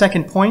on to the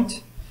second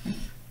point.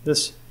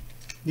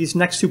 These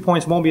next 2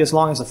 points won't be as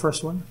long as the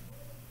first one.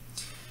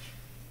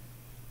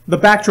 The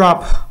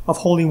backdrop of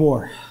holy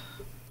war.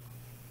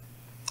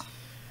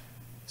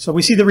 So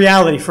we see the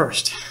reality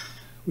first.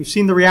 We've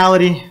seen the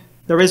reality.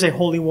 There is a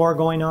holy war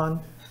going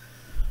on.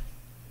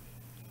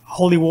 A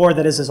holy war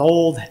that is as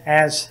old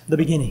as the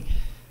beginning.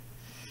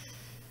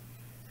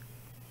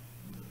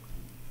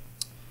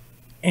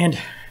 And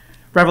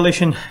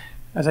Revelation,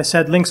 as I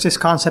said, links this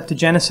concept to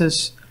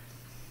Genesis.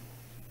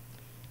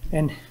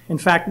 And in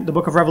fact, the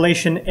book of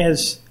Revelation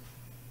is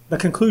the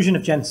conclusion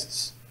of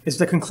Genesis. It's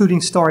the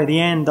concluding story, the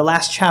end, the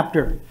last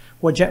chapter.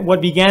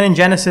 What began in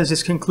Genesis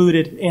is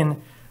concluded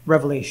in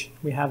Revelation.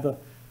 We have the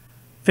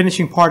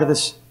finishing part of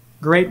this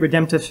great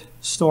redemptive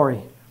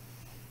story.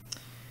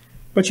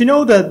 But you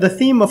know, the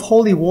theme of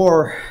holy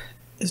war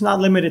is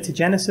not limited to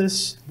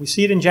Genesis. We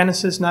see it in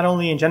Genesis, not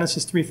only in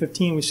Genesis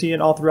 3:15, we see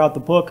it all throughout the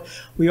book.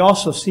 We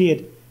also see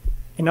it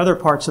in other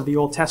parts of the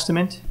Old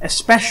Testament,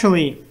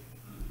 especially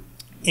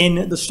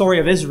in the story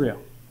of Israel.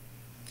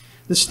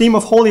 This theme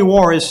of holy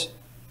war is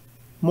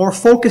more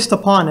focused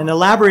upon and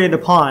elaborated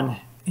upon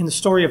in the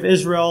story of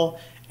Israel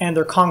and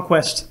their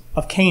conquest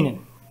of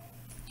Canaan.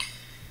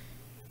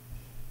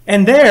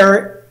 And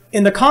there,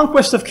 in the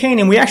conquest of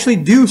Canaan, we actually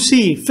do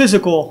see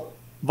physical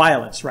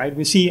violence, right?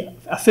 We see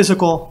a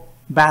physical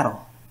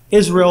battle.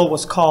 Israel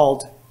was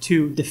called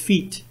to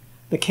defeat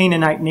the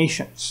Canaanite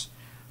nations.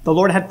 The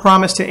Lord had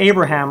promised to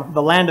Abraham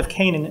the land of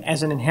Canaan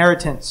as an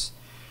inheritance.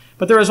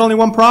 But there is only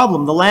one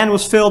problem. The land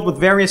was filled with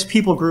various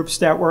people groups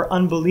that were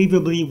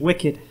unbelievably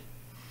wicked.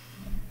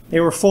 They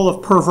were full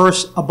of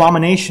perverse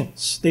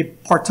abominations. They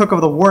partook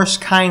of the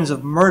worst kinds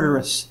of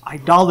murderous,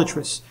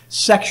 idolatrous,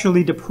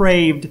 sexually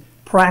depraved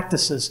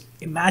practices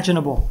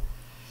imaginable.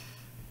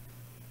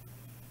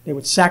 They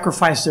would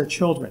sacrifice their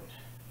children,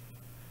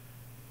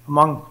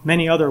 among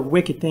many other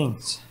wicked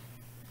things.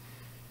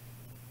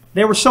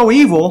 They were so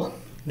evil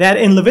that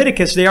in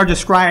Leviticus they are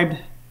described,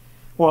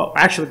 well,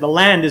 actually the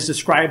land is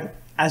described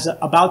as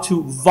about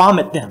to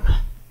vomit them.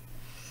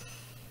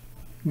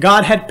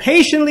 God had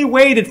patiently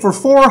waited for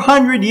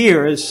 400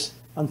 years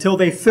until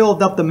they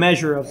filled up the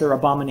measure of their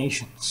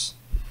abominations.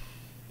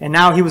 And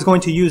now he was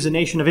going to use the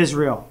nation of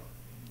Israel.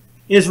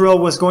 Israel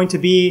was going to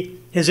be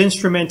his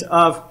instrument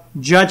of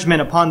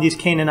judgment upon these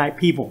Canaanite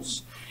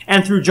peoples.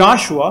 And through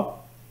Joshua,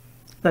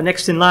 the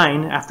next in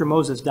line after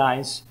Moses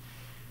dies,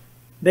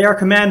 they are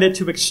commanded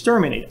to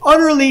exterminate,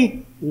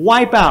 utterly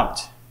wipe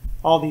out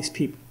all these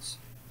peoples.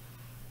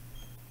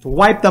 To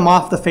wipe them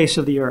off the face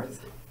of the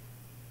earth.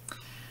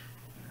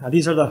 Now,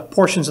 these are the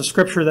portions of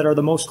Scripture that are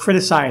the most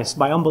criticized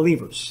by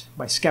unbelievers,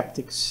 by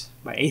skeptics,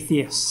 by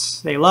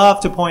atheists. They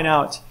love to point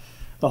out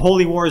the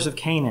holy wars of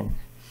Canaan.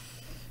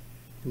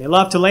 And they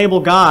love to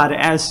label God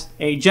as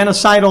a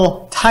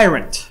genocidal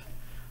tyrant,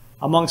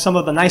 among some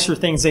of the nicer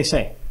things they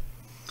say.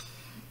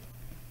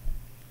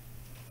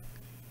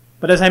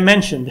 But as I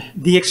mentioned,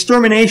 the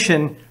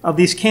extermination of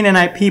these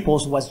Canaanite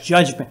peoples was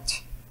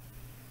judgment.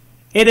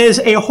 It is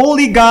a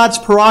holy God's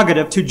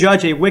prerogative to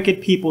judge a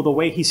wicked people the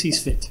way he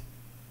sees fit,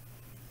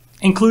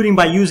 including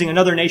by using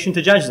another nation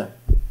to judge them.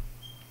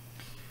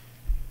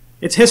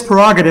 It's his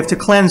prerogative to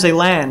cleanse a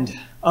land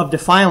of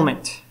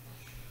defilement,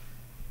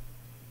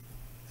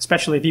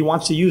 especially if he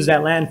wants to use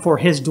that land for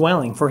his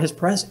dwelling, for his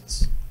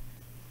presence.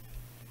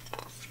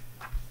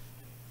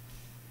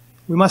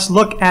 We must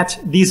look at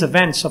these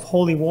events of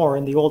holy war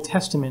in the Old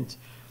Testament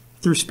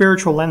through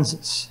spiritual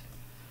lenses.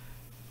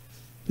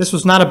 This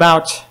was not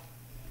about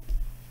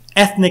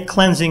ethnic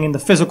cleansing in the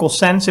physical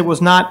sense. It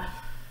was not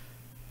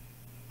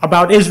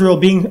about Israel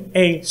being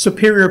a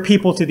superior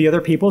people to the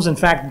other peoples. In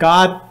fact,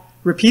 God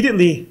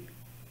repeatedly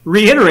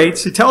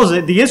reiterates, he tells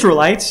the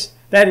Israelites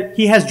that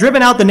he has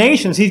driven out the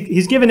nations.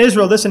 He's given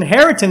Israel this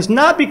inheritance,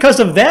 not because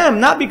of them,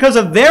 not because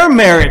of their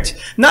merit,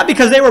 not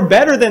because they were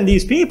better than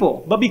these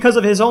people, but because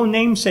of his own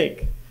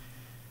namesake.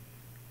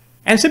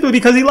 And simply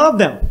because he loved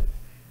them.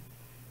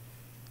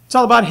 It's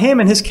all about him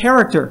and his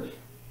character.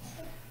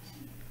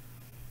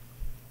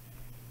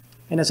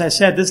 And as I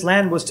said, this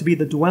land was to be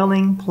the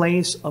dwelling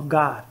place of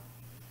God.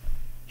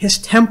 His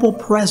temple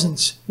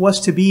presence was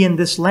to be in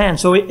this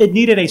land. So it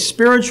needed a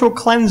spiritual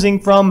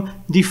cleansing from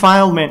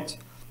defilement.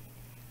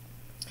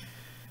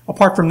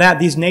 Apart from that,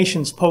 these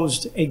nations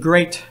posed a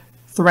great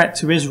threat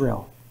to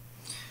Israel.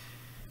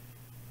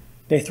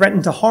 They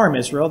threatened to harm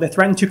Israel. They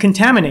threatened to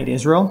contaminate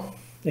Israel.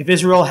 If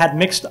Israel had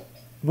mixed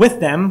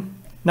with them,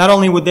 not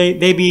only would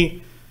they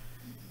be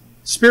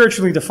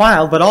spiritually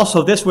defiled, but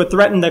also this would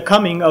threaten the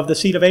coming of the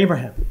seed of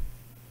Abraham.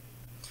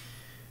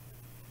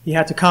 He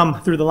had to come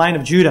through the line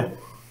of Judah.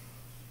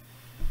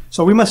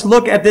 So we must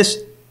look at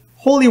this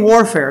holy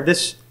warfare,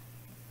 this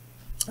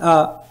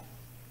holy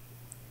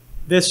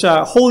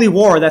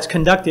war that's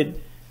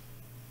conducted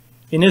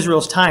in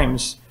Israel's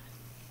times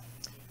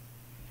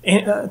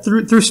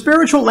through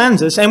spiritual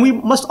lenses. And we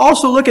must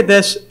also look at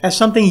this as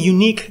something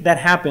unique that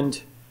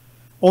happened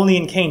only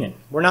in Canaan.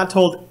 We're not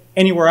told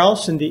anywhere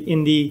else in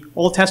the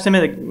Old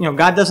Testament. You know,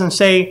 God doesn't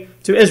say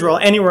to Israel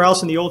anywhere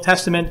else in the Old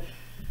Testament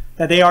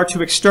that they are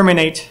to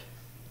exterminate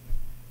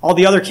all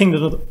the other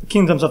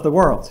kingdoms of the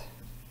world.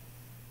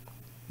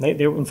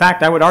 In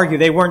fact, I would argue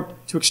they weren't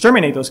to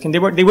exterminate those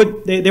kingdoms.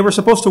 They were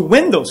supposed to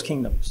win those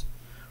kingdoms.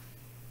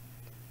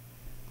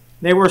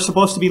 They were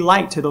supposed to be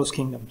light to those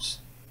kingdoms,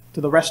 to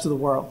the rest of the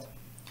world.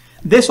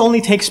 This only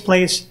takes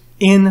place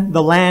in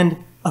the land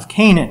of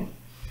Canaan.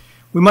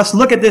 We must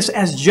look at this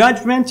as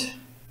judgment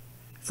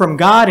from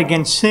God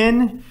against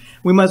sin.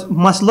 We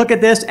must look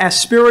at this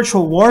as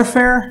spiritual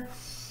warfare.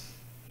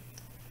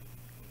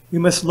 We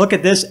must look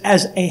at this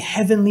as a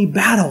heavenly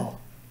battle.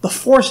 The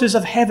forces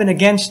of heaven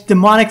against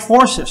demonic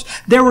forces.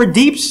 There were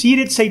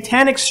deep-seated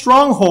satanic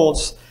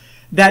strongholds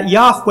that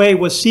Yahweh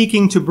was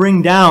seeking to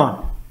bring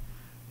down.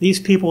 These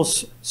people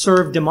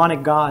serve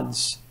demonic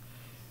gods.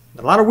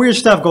 A lot of weird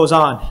stuff goes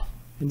on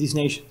in these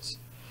nations.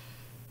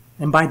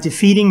 And by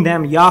defeating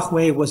them,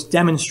 Yahweh was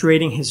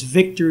demonstrating his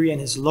victory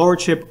and his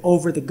lordship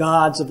over the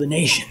gods of the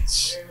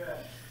nations. Amen.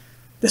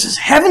 This is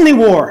heavenly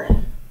war.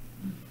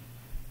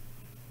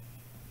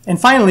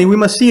 And finally, we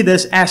must see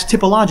this as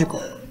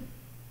typological.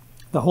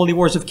 The holy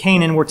wars of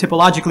Canaan were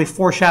typologically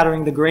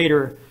foreshadowing the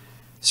greater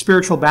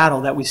spiritual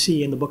battle that we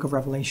see in the book of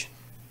Revelation.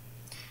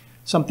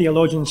 Some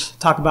theologians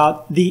talk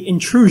about the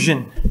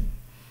intrusion,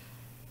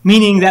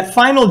 meaning that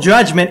final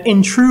judgment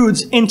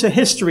intrudes into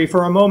history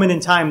for a moment in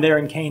time there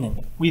in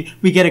Canaan.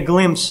 We get a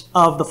glimpse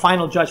of the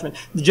final judgment,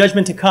 the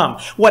judgment to come.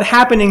 What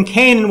happened in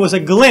Canaan was a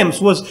glimpse,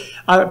 was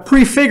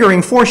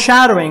prefiguring,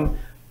 foreshadowing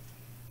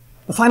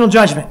the final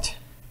judgment.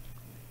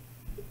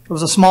 It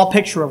was a small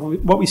picture of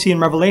what we see in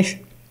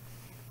Revelation.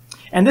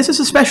 And this is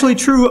especially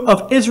true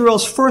of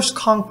Israel's first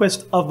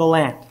conquest of the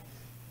land.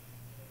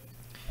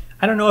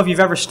 I don't know if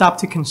you've ever stopped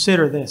to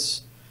consider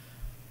this.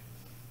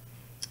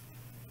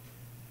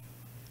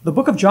 The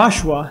book of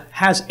Joshua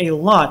has a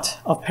lot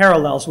of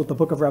parallels with the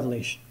book of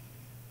Revelation.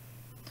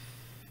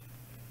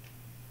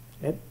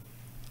 I'm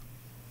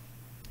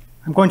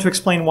going to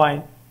explain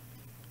why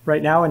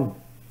right now, and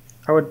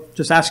I would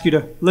just ask you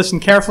to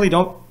listen carefully.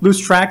 Don't lose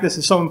track. This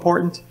is so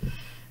important.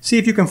 See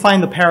if you can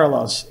find the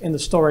parallels in the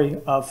story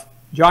of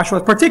Joshua.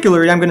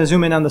 Particularly, I'm going to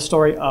zoom in on the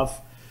story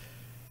of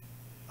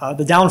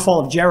the downfall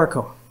of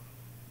Jericho.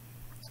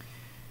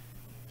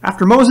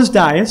 After Moses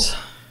dies,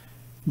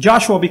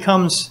 Joshua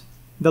becomes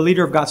the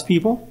leader of God's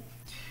people.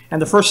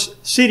 And the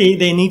first city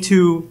they need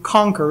to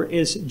conquer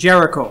is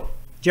Jericho.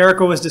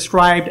 Jericho is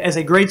described as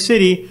a great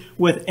city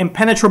with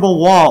impenetrable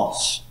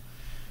walls.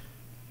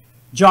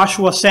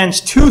 Joshua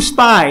sends 2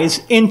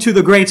 spies into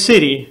the great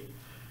city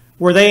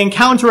where they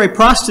encounter a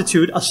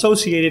prostitute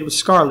associated with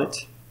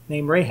Scarlet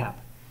named Rahab.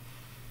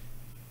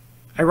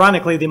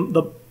 Ironically,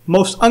 the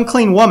most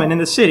unclean woman in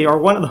the city, or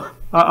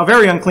a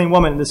very unclean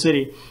woman in the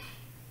city,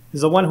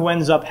 is the one who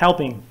ends up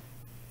helping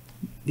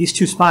these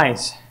 2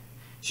 spies.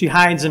 She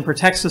hides and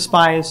protects the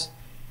spies.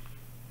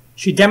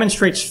 She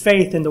demonstrates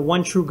faith in the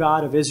one true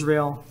God of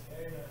Israel.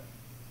 Amen.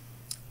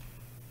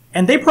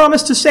 And they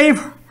promise to save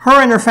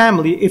her and her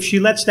family if she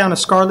lets down a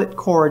scarlet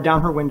cord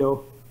down her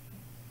window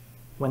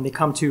when they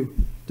come to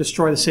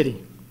destroy the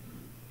city.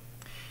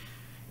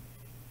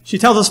 She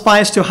tells the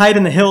spies to hide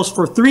in the hills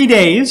for 3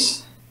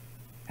 days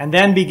and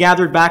then be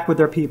gathered back with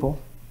their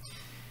people.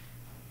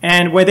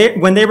 And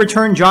when they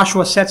return,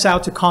 Joshua sets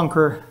out to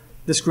conquer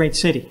this great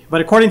city.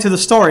 But according to the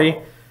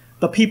story,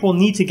 the people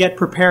need to get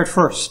prepared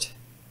first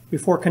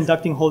before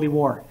conducting holy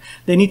war.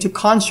 They need to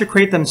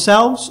consecrate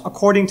themselves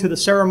according to the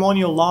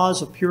ceremonial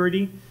laws of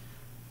purity.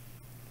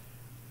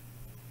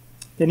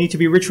 They need to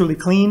be ritually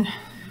clean.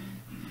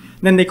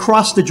 Then they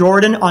cross the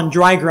Jordan on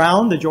dry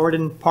ground. The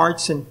Jordan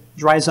parts and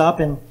dries up,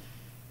 and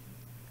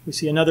we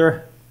see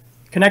another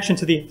connection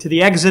to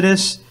the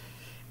Exodus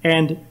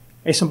and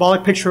a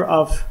symbolic picture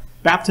of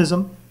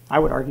baptism, I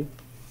would argue.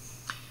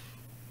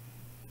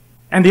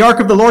 And the ark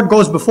of the Lord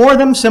goes before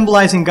them,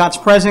 symbolizing God's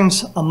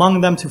presence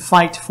among them to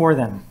fight for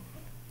them.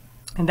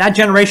 And that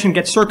generation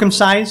gets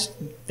circumcised.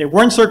 They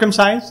weren't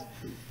circumcised.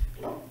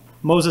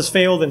 Moses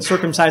failed in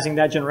circumcising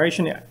that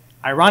generation.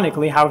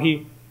 Ironically,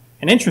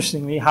 and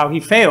interestingly, how he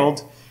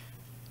failed,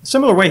 a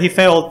similar way he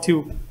failed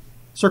to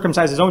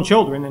circumcise his own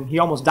children, and he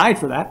almost died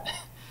for that.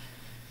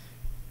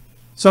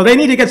 So they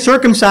need to get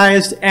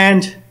circumcised,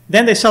 and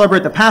then they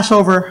celebrate the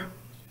Passover.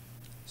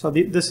 So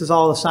this is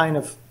all a sign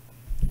of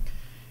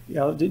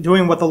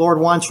doing what the Lord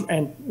wants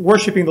and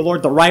worshiping the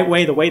Lord the right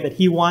way, the way that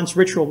he wants,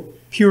 ritual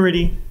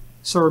purity,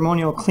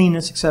 ceremonial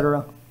cleanness,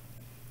 etc.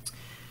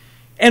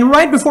 And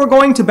right before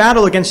going to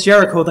battle against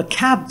Jericho, the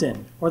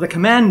captain or the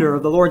commander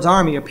of the Lord's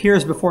army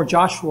appears before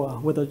Joshua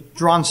with a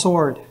drawn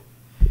sword.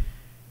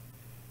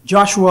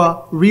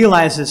 Joshua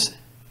realizes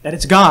that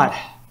it's God,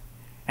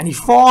 and he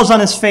falls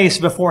on his face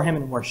before him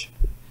in worship.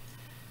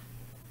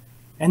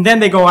 And then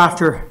they go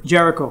after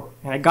Jericho.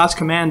 And at God's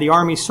command, the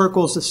army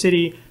circles the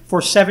city for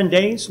 7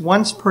 days,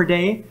 once per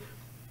day,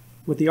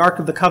 with the Ark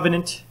of the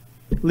Covenant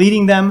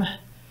leading them.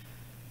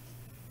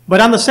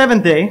 But on the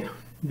seventh day,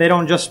 they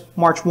don't just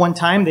march one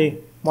time, they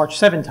march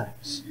 7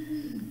 times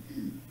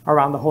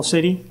around the whole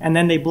city. And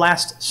then they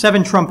blast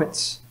 7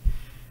 trumpets.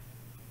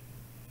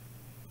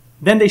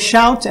 Then they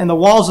shout, and the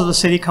walls of the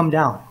city come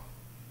down.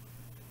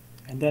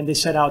 And then they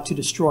set out to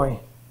destroy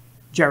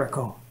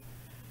Jericho,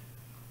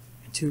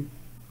 and to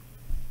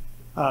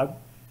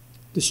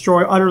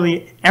destroy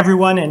utterly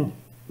everyone and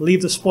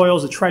leave the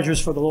spoils, the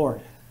treasures for the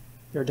Lord.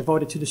 They're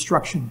devoted to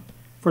destruction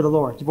for the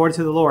Lord, devoted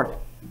to the Lord.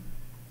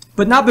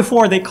 But not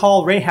before they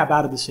call Rahab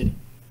out of the city.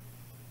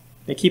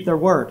 They keep their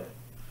word.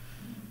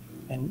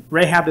 And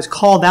Rahab is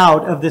called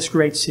out of this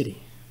great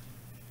city.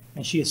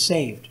 And she is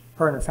saved,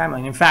 her and her family.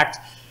 And in fact,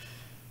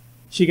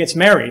 she gets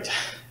married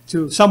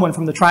to someone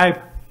from the tribe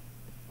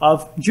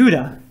of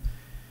Judah.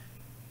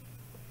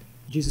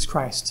 Jesus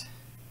Christ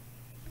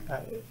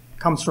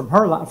comes from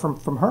her.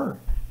 From her.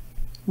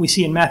 We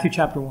see in Matthew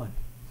chapter 1.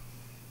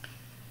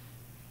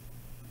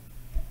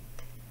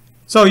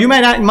 So you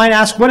might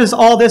ask, what does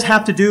all this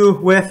have to do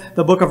with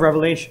the book of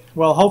Revelation?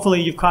 Well,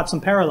 hopefully you've caught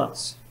some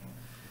parallels.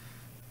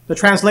 The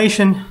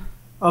translation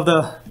of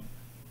the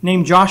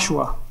name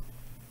Joshua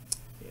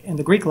in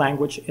the Greek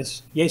language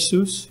is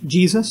Jesus,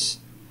 Jesus.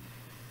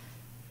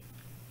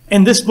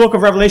 In this book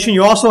of Revelation,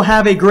 you also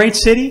have a great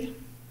city.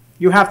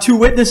 You have 2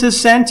 witnesses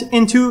sent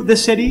into the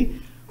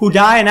city who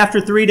die and after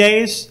 3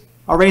 days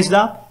are raised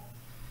up.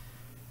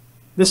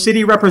 This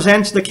city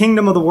represents the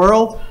kingdom of the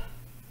world.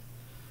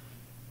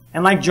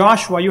 And like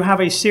Joshua, you have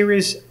a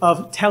series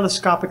of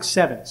telescopic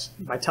sevens.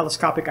 By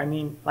telescopic, I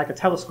mean like a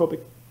telescope,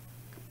 it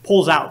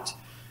pulls out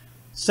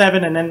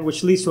 7, and then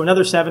which leads to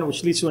another 7,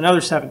 which leads to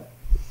another 7.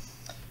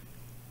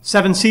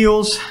 7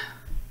 seals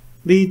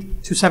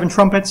lead to 7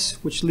 trumpets,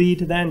 which lead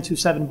then to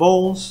 7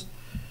 bowls.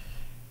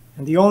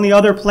 And the only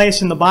other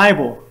place in the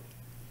Bible,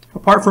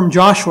 apart from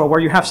Joshua, where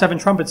you have 7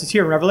 trumpets, is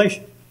here in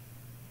Revelation.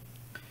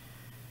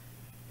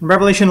 In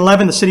Revelation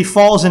 11, the city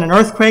falls in an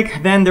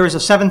earthquake. Then there is a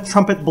 7th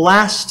trumpet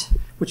blast,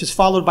 which is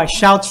followed by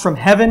shouts from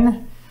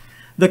heaven.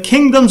 The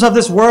kingdoms of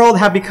this world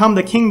have become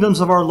the kingdoms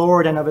of our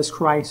Lord and of his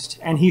Christ,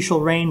 and he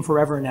shall reign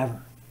forever and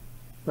ever.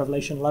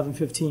 Revelation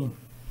 11:15.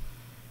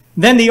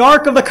 Then the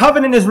Ark of the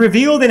Covenant is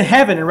revealed in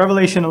heaven in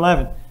Revelation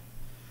 11.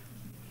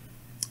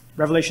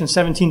 Revelation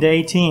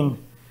 17-18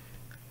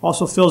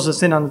 also fills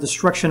us in on the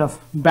destruction of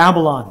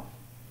Babylon,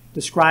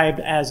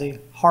 described as a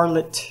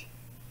harlot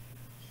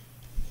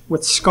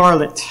with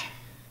scarlet.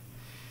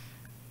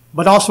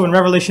 But also in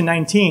Revelation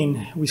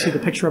 19, we see the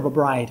picture of a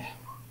bride.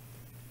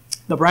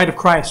 The bride of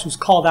Christ who's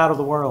called out of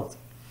the world.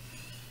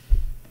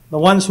 The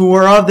ones who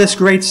were of this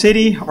great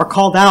city are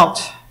called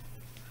out.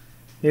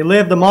 They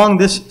lived among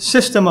this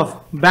system of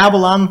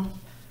Babylon,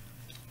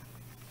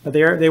 but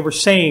they were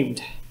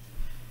saved.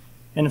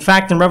 And in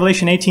fact, in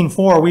Revelation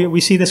 18:4,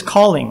 we see this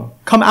calling.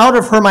 Come out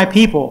of her, my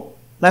people,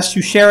 lest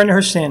you share in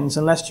her sins,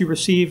 and lest you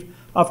receive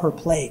of her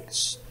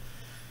plagues.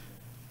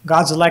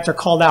 God's elect are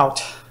called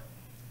out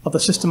of the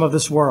system of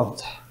this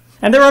world.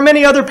 And there are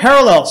many other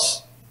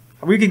parallels.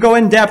 We could go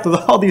in depth with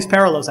all these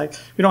parallels.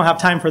 We don't have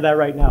time for that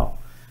right now.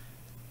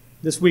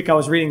 This week I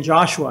was reading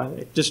Joshua,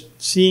 just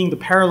seeing the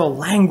parallel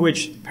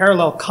language,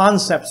 parallel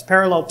concepts,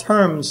 parallel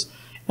terms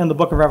in the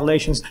book of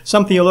Revelations.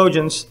 Some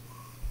theologians,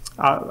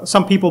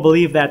 some people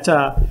believe that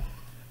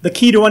the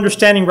key to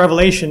understanding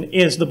Revelation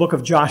is the book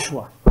of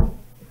Joshua.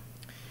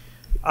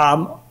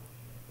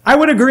 I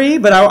would agree,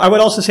 but I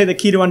would also say the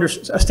key to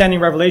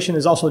understanding Revelation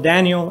is also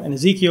Daniel and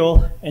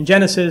Ezekiel and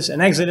Genesis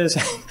and Exodus,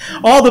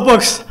 all the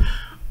books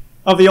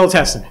of the Old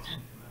Testament.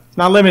 It's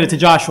not limited to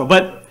Joshua,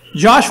 but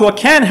Joshua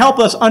can help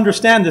us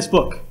understand this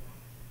book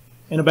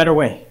in a better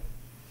way.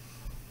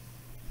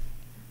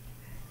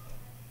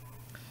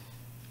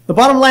 The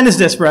bottom line is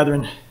this,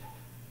 brethren.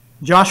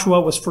 Joshua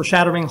was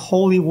foreshadowing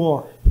holy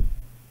war,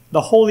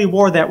 the holy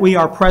war that we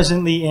are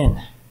presently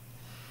in.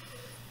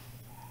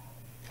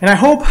 And I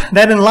hope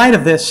that in light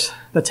of this,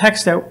 the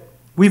text that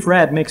we've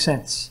read makes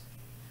sense.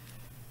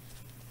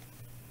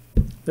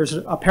 There's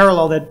a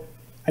parallel that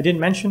I didn't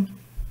mention.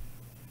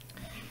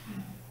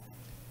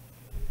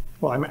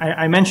 Well,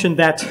 I mentioned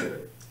that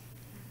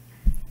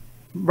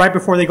right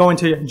before they go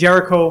into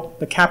Jericho,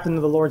 the captain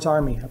of the Lord's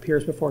army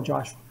appears before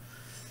Joshua.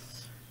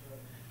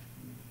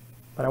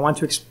 But I want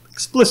to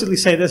explicitly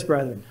say this,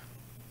 brethren.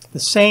 The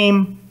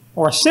same,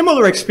 or a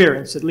similar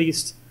experience at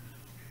least,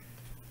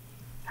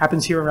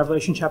 happens here in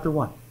Revelation chapter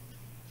 1.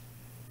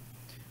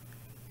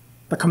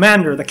 the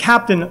commander, the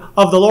captain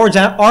of the Lord's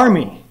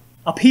army,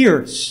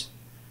 appears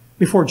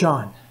before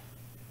John.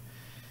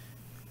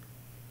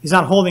 He's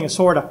not holding a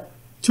sword, a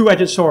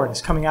two-edged sword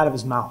is coming out of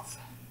his mouth.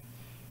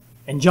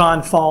 And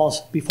John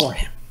falls before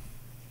him.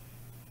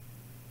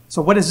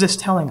 So what is this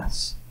telling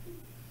us?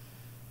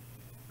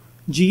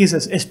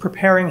 Jesus is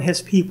preparing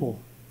his people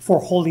for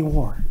holy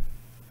war.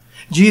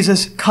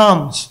 Jesus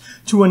comes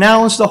to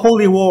announce the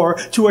holy war,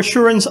 to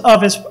assurance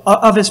of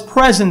his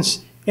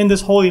presence in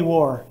this holy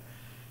war,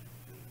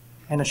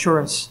 and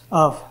assurance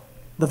of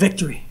the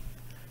victory.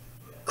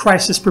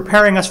 Christ is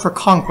preparing us for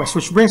conquest,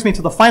 which brings me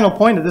to the final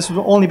point, and this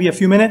will only be a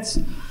few minutes,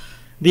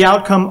 the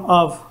outcome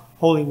of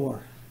holy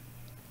war.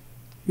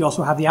 You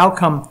also have the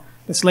outcome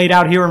that's laid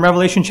out here in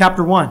Revelation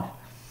chapter 1.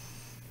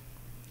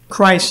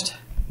 Christ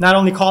not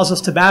only calls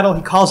us to battle,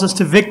 he calls us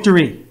to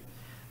victory.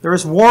 There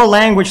is war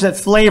language that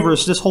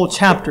flavors this whole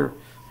chapter,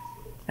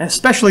 and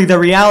especially the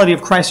reality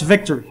of Christ's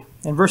victory.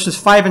 In verses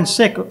 5 and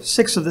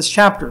 6 of this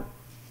chapter,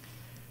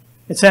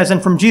 it says,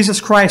 "And from Jesus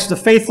Christ, the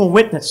faithful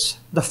witness,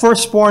 the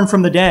firstborn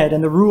from the dead,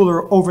 and the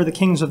ruler over the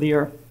kings of the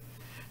earth,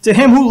 to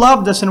him who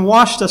loved us and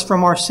washed us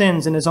from our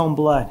sins in his own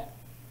blood,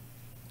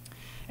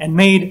 and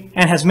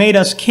has made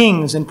us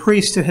kings and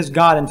priests to his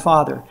God and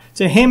Father.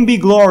 To him be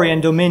glory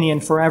and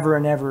dominion forever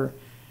and ever.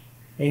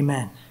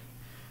 Amen."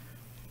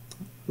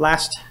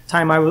 Last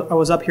time I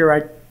was up here,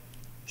 I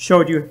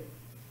showed you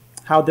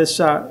how this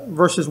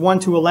verses 1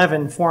 to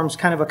 11 forms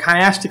kind of a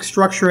chiastic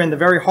structure, and the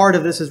very heart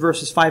of this is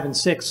verses 5 and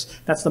 6.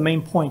 That's the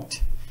main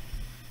point.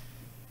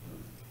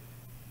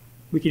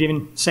 We could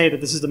even say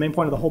that this is the main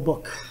point of the whole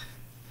book.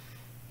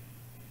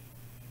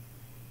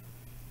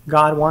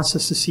 God wants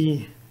us to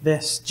see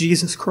this.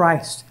 Jesus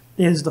Christ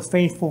is the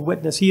faithful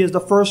witness. He is the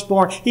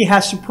firstborn. He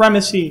has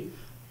supremacy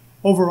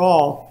over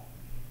all.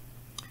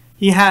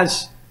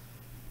 He's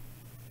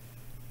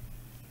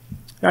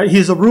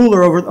the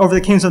ruler over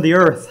the kings of the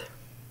earth.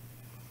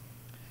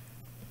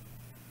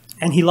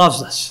 And he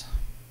loves us.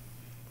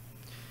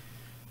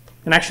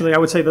 And actually, I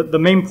would say that the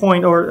main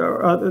point,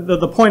 or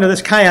the point of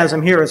this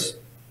chiasm here, is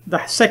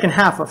the second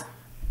half of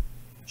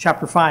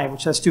chapter 5,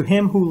 which says, "To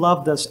him who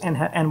loved us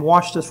and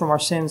washed us from our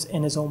sins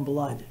in his own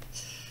blood."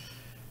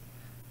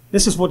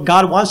 This is what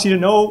God wants you to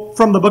know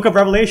from the book of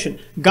Revelation.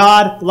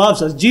 God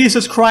loves us.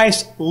 Jesus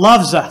Christ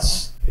loves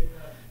us.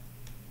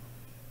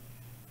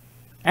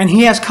 And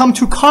he has come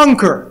to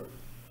conquer.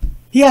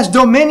 He has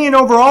dominion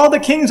over all the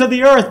kings of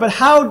the earth. But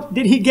how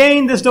did he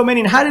gain this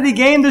dominion? How did he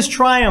gain this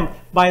triumph?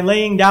 By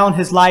laying down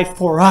his life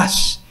for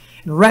us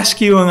and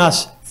rescuing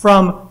us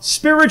from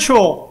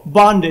spiritual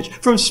bondage,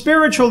 from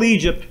spiritual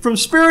Egypt, from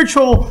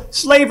spiritual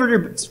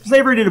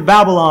slavery to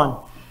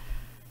Babylon.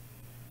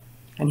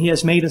 And he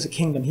has made us a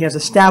kingdom. He has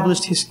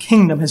established his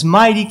kingdom, his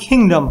mighty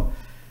kingdom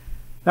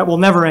that will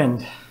never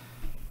end.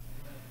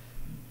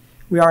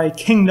 We are a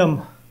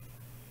kingdom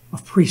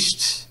of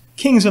priests,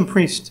 kings and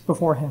priests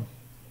before him.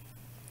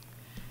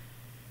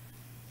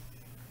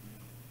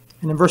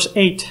 And in verse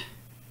 8,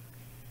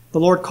 the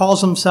Lord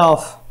calls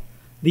himself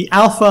the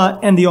Alpha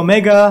and the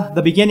Omega,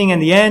 the beginning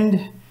and the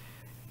end,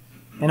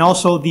 and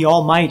also the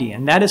Almighty.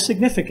 And that is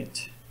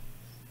significant.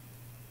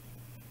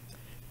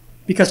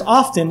 Because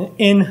often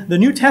in the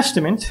New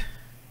Testament,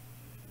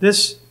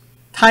 this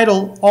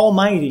title,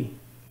 Almighty,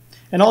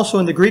 and also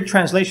in the Greek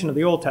translation of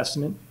the Old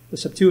Testament, the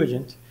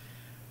Septuagint,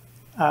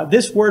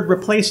 this word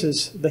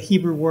replaces the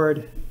Hebrew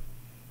word,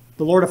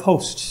 the Lord of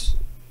Hosts.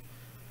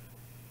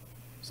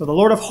 So the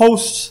Lord of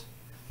Hosts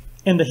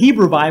in the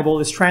Hebrew Bible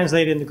is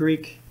translated in the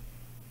Greek,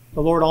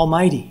 the Lord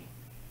Almighty.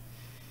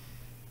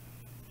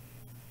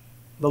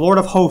 The Lord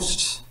of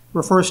Hosts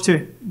refers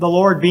to the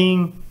Lord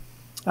being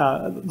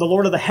the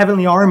Lord of the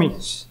heavenly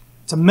armies.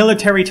 It's a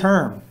military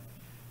term.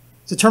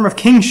 It's a term of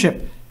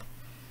kingship.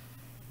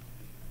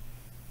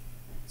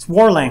 It's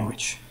war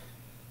language.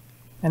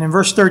 And in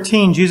verse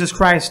 13, Jesus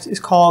Christ is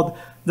called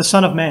the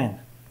Son of Man.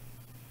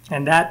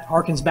 And that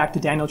harkens back to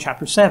Daniel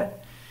chapter 7.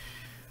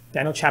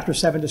 Daniel chapter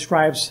 7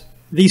 describes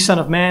the Son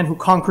of Man who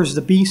conquers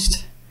the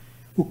beast,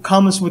 who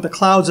comes with the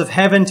clouds of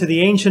heaven to the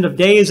Ancient of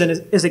Days and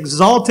is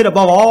exalted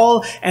above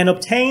all and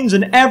obtains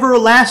an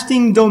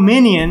everlasting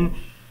dominion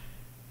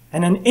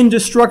and an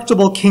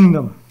indestructible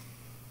kingdom.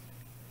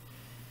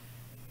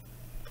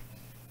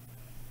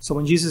 So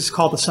when Jesus is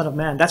called the Son of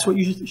Man, that's what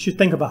you should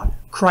think about.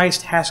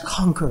 Christ has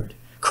conquered.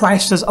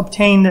 Christ has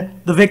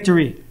obtained the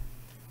victory.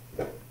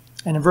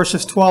 And in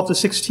verses 12 to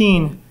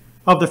 16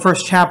 of the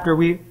first chapter,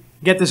 we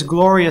get this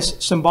glorious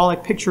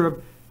symbolic picture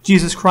of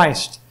Jesus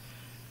Christ.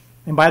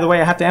 And by the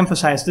way, I have to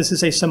emphasize, this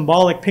is a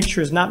symbolic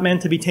picture. It's not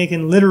meant to be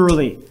taken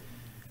literally.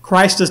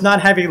 Christ does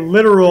not have a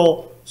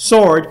literal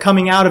sword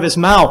coming out of his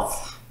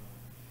mouth.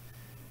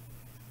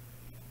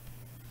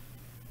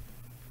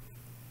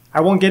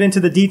 I won't get into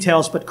the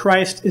details, but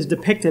Christ is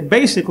depicted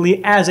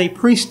basically as a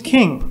priest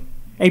king,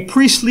 a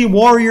priestly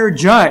warrior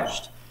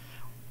judged.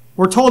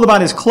 We're told about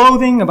his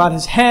clothing, about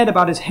his head,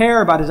 about his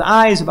hair, about his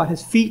eyes, about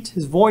his feet,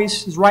 his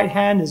voice, his right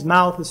hand, his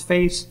mouth, his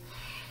face.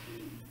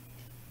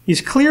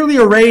 He's clearly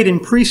arrayed in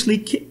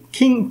priestly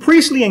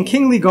and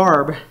kingly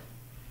garb,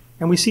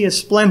 and we see his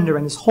splendor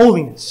and his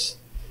holiness.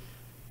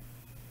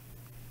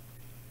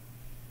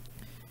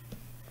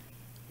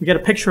 We get a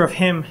picture of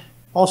him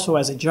also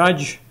as a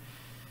judge,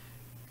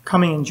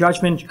 coming in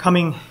judgment,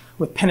 coming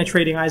with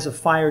penetrating eyes of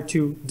fire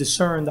to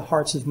discern the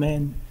hearts of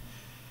men,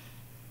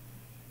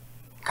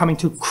 coming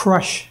to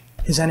crush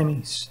his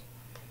enemies,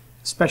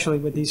 especially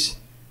with these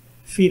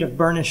feet of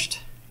burnished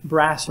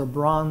brass or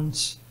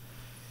bronze,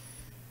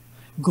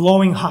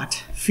 glowing hot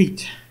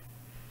feet.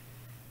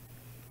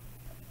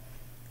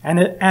 And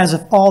as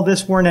if all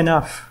this weren't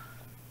enough,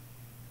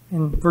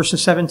 in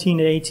verses 17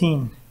 to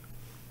 18,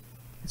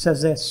 it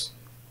says this.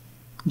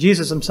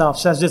 Jesus himself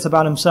says this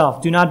about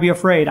himself. Do not be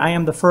afraid. I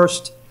am the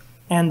first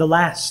and the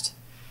last.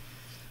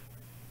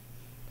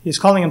 He's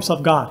calling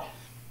himself God.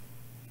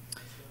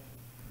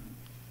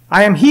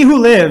 I am he who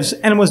lives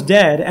and was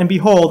dead, and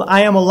behold,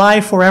 I am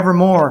alive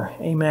forevermore.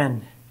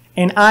 Amen.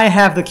 And I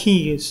have the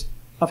keys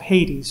of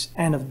Hades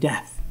and of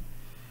death.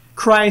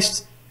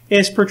 Christ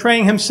is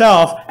portraying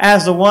himself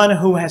as the one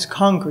who has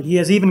conquered. He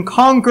has even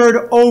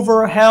conquered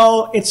over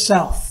hell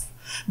itself.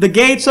 The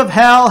gates of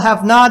hell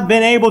have not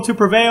been able to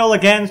prevail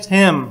against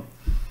him.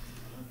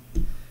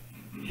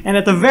 And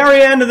at the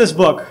very end of this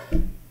book,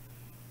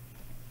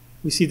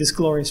 we see this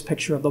glorious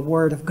picture of the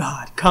Word of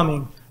God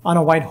coming on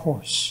a white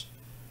horse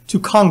to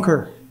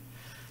conquer,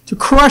 to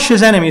crush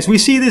his enemies. We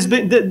see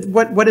this,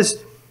 what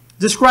is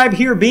described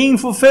here being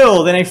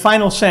fulfilled in a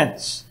final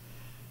sense.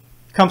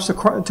 He comes to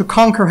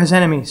conquer his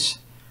enemies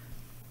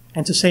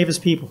and to save his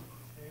people.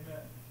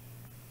 Amen.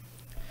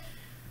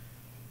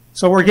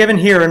 So we're given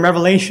here in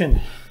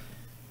Revelation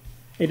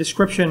a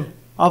description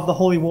of the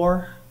Holy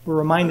War. We're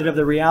reminded of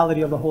the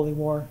reality of the Holy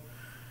War.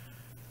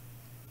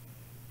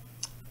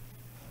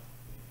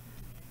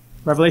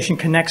 Revelation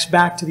connects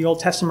back to the Old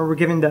Testament. We're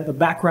given the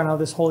background of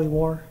this Holy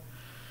War.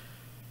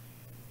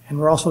 And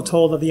we're also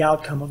told of the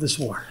outcome of this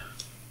war.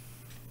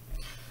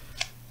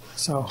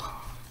 So,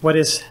 what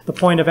is the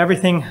point of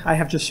everything I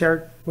have just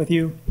shared with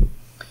you?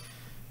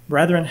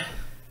 Brethren,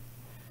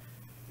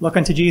 look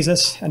unto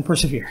Jesus and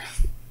persevere.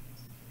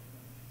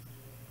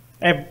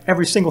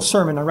 Every single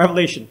sermon on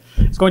Revelation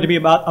is going to be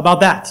about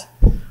that.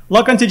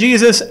 Look unto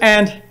Jesus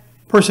and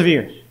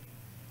persevere.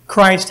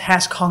 Christ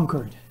has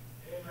conquered.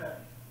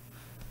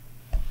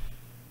 Amen.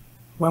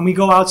 When we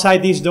go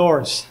outside these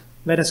doors,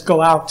 let us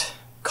go out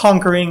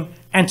conquering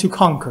and to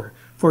conquer,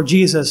 for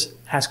Jesus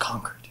has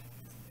conquered.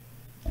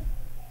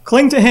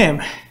 Cling to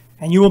him,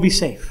 and you will be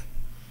safe.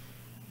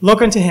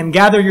 Look unto him,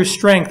 gather your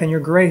strength and your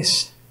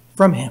grace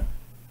from him,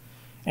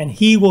 and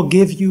he will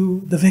give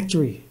you the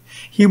victory.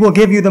 He will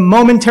give you the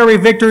momentary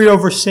victory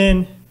over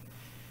sin.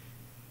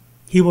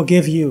 He will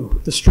give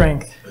you the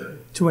strength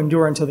to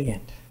endure until the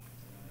end.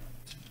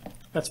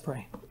 Let's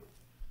pray.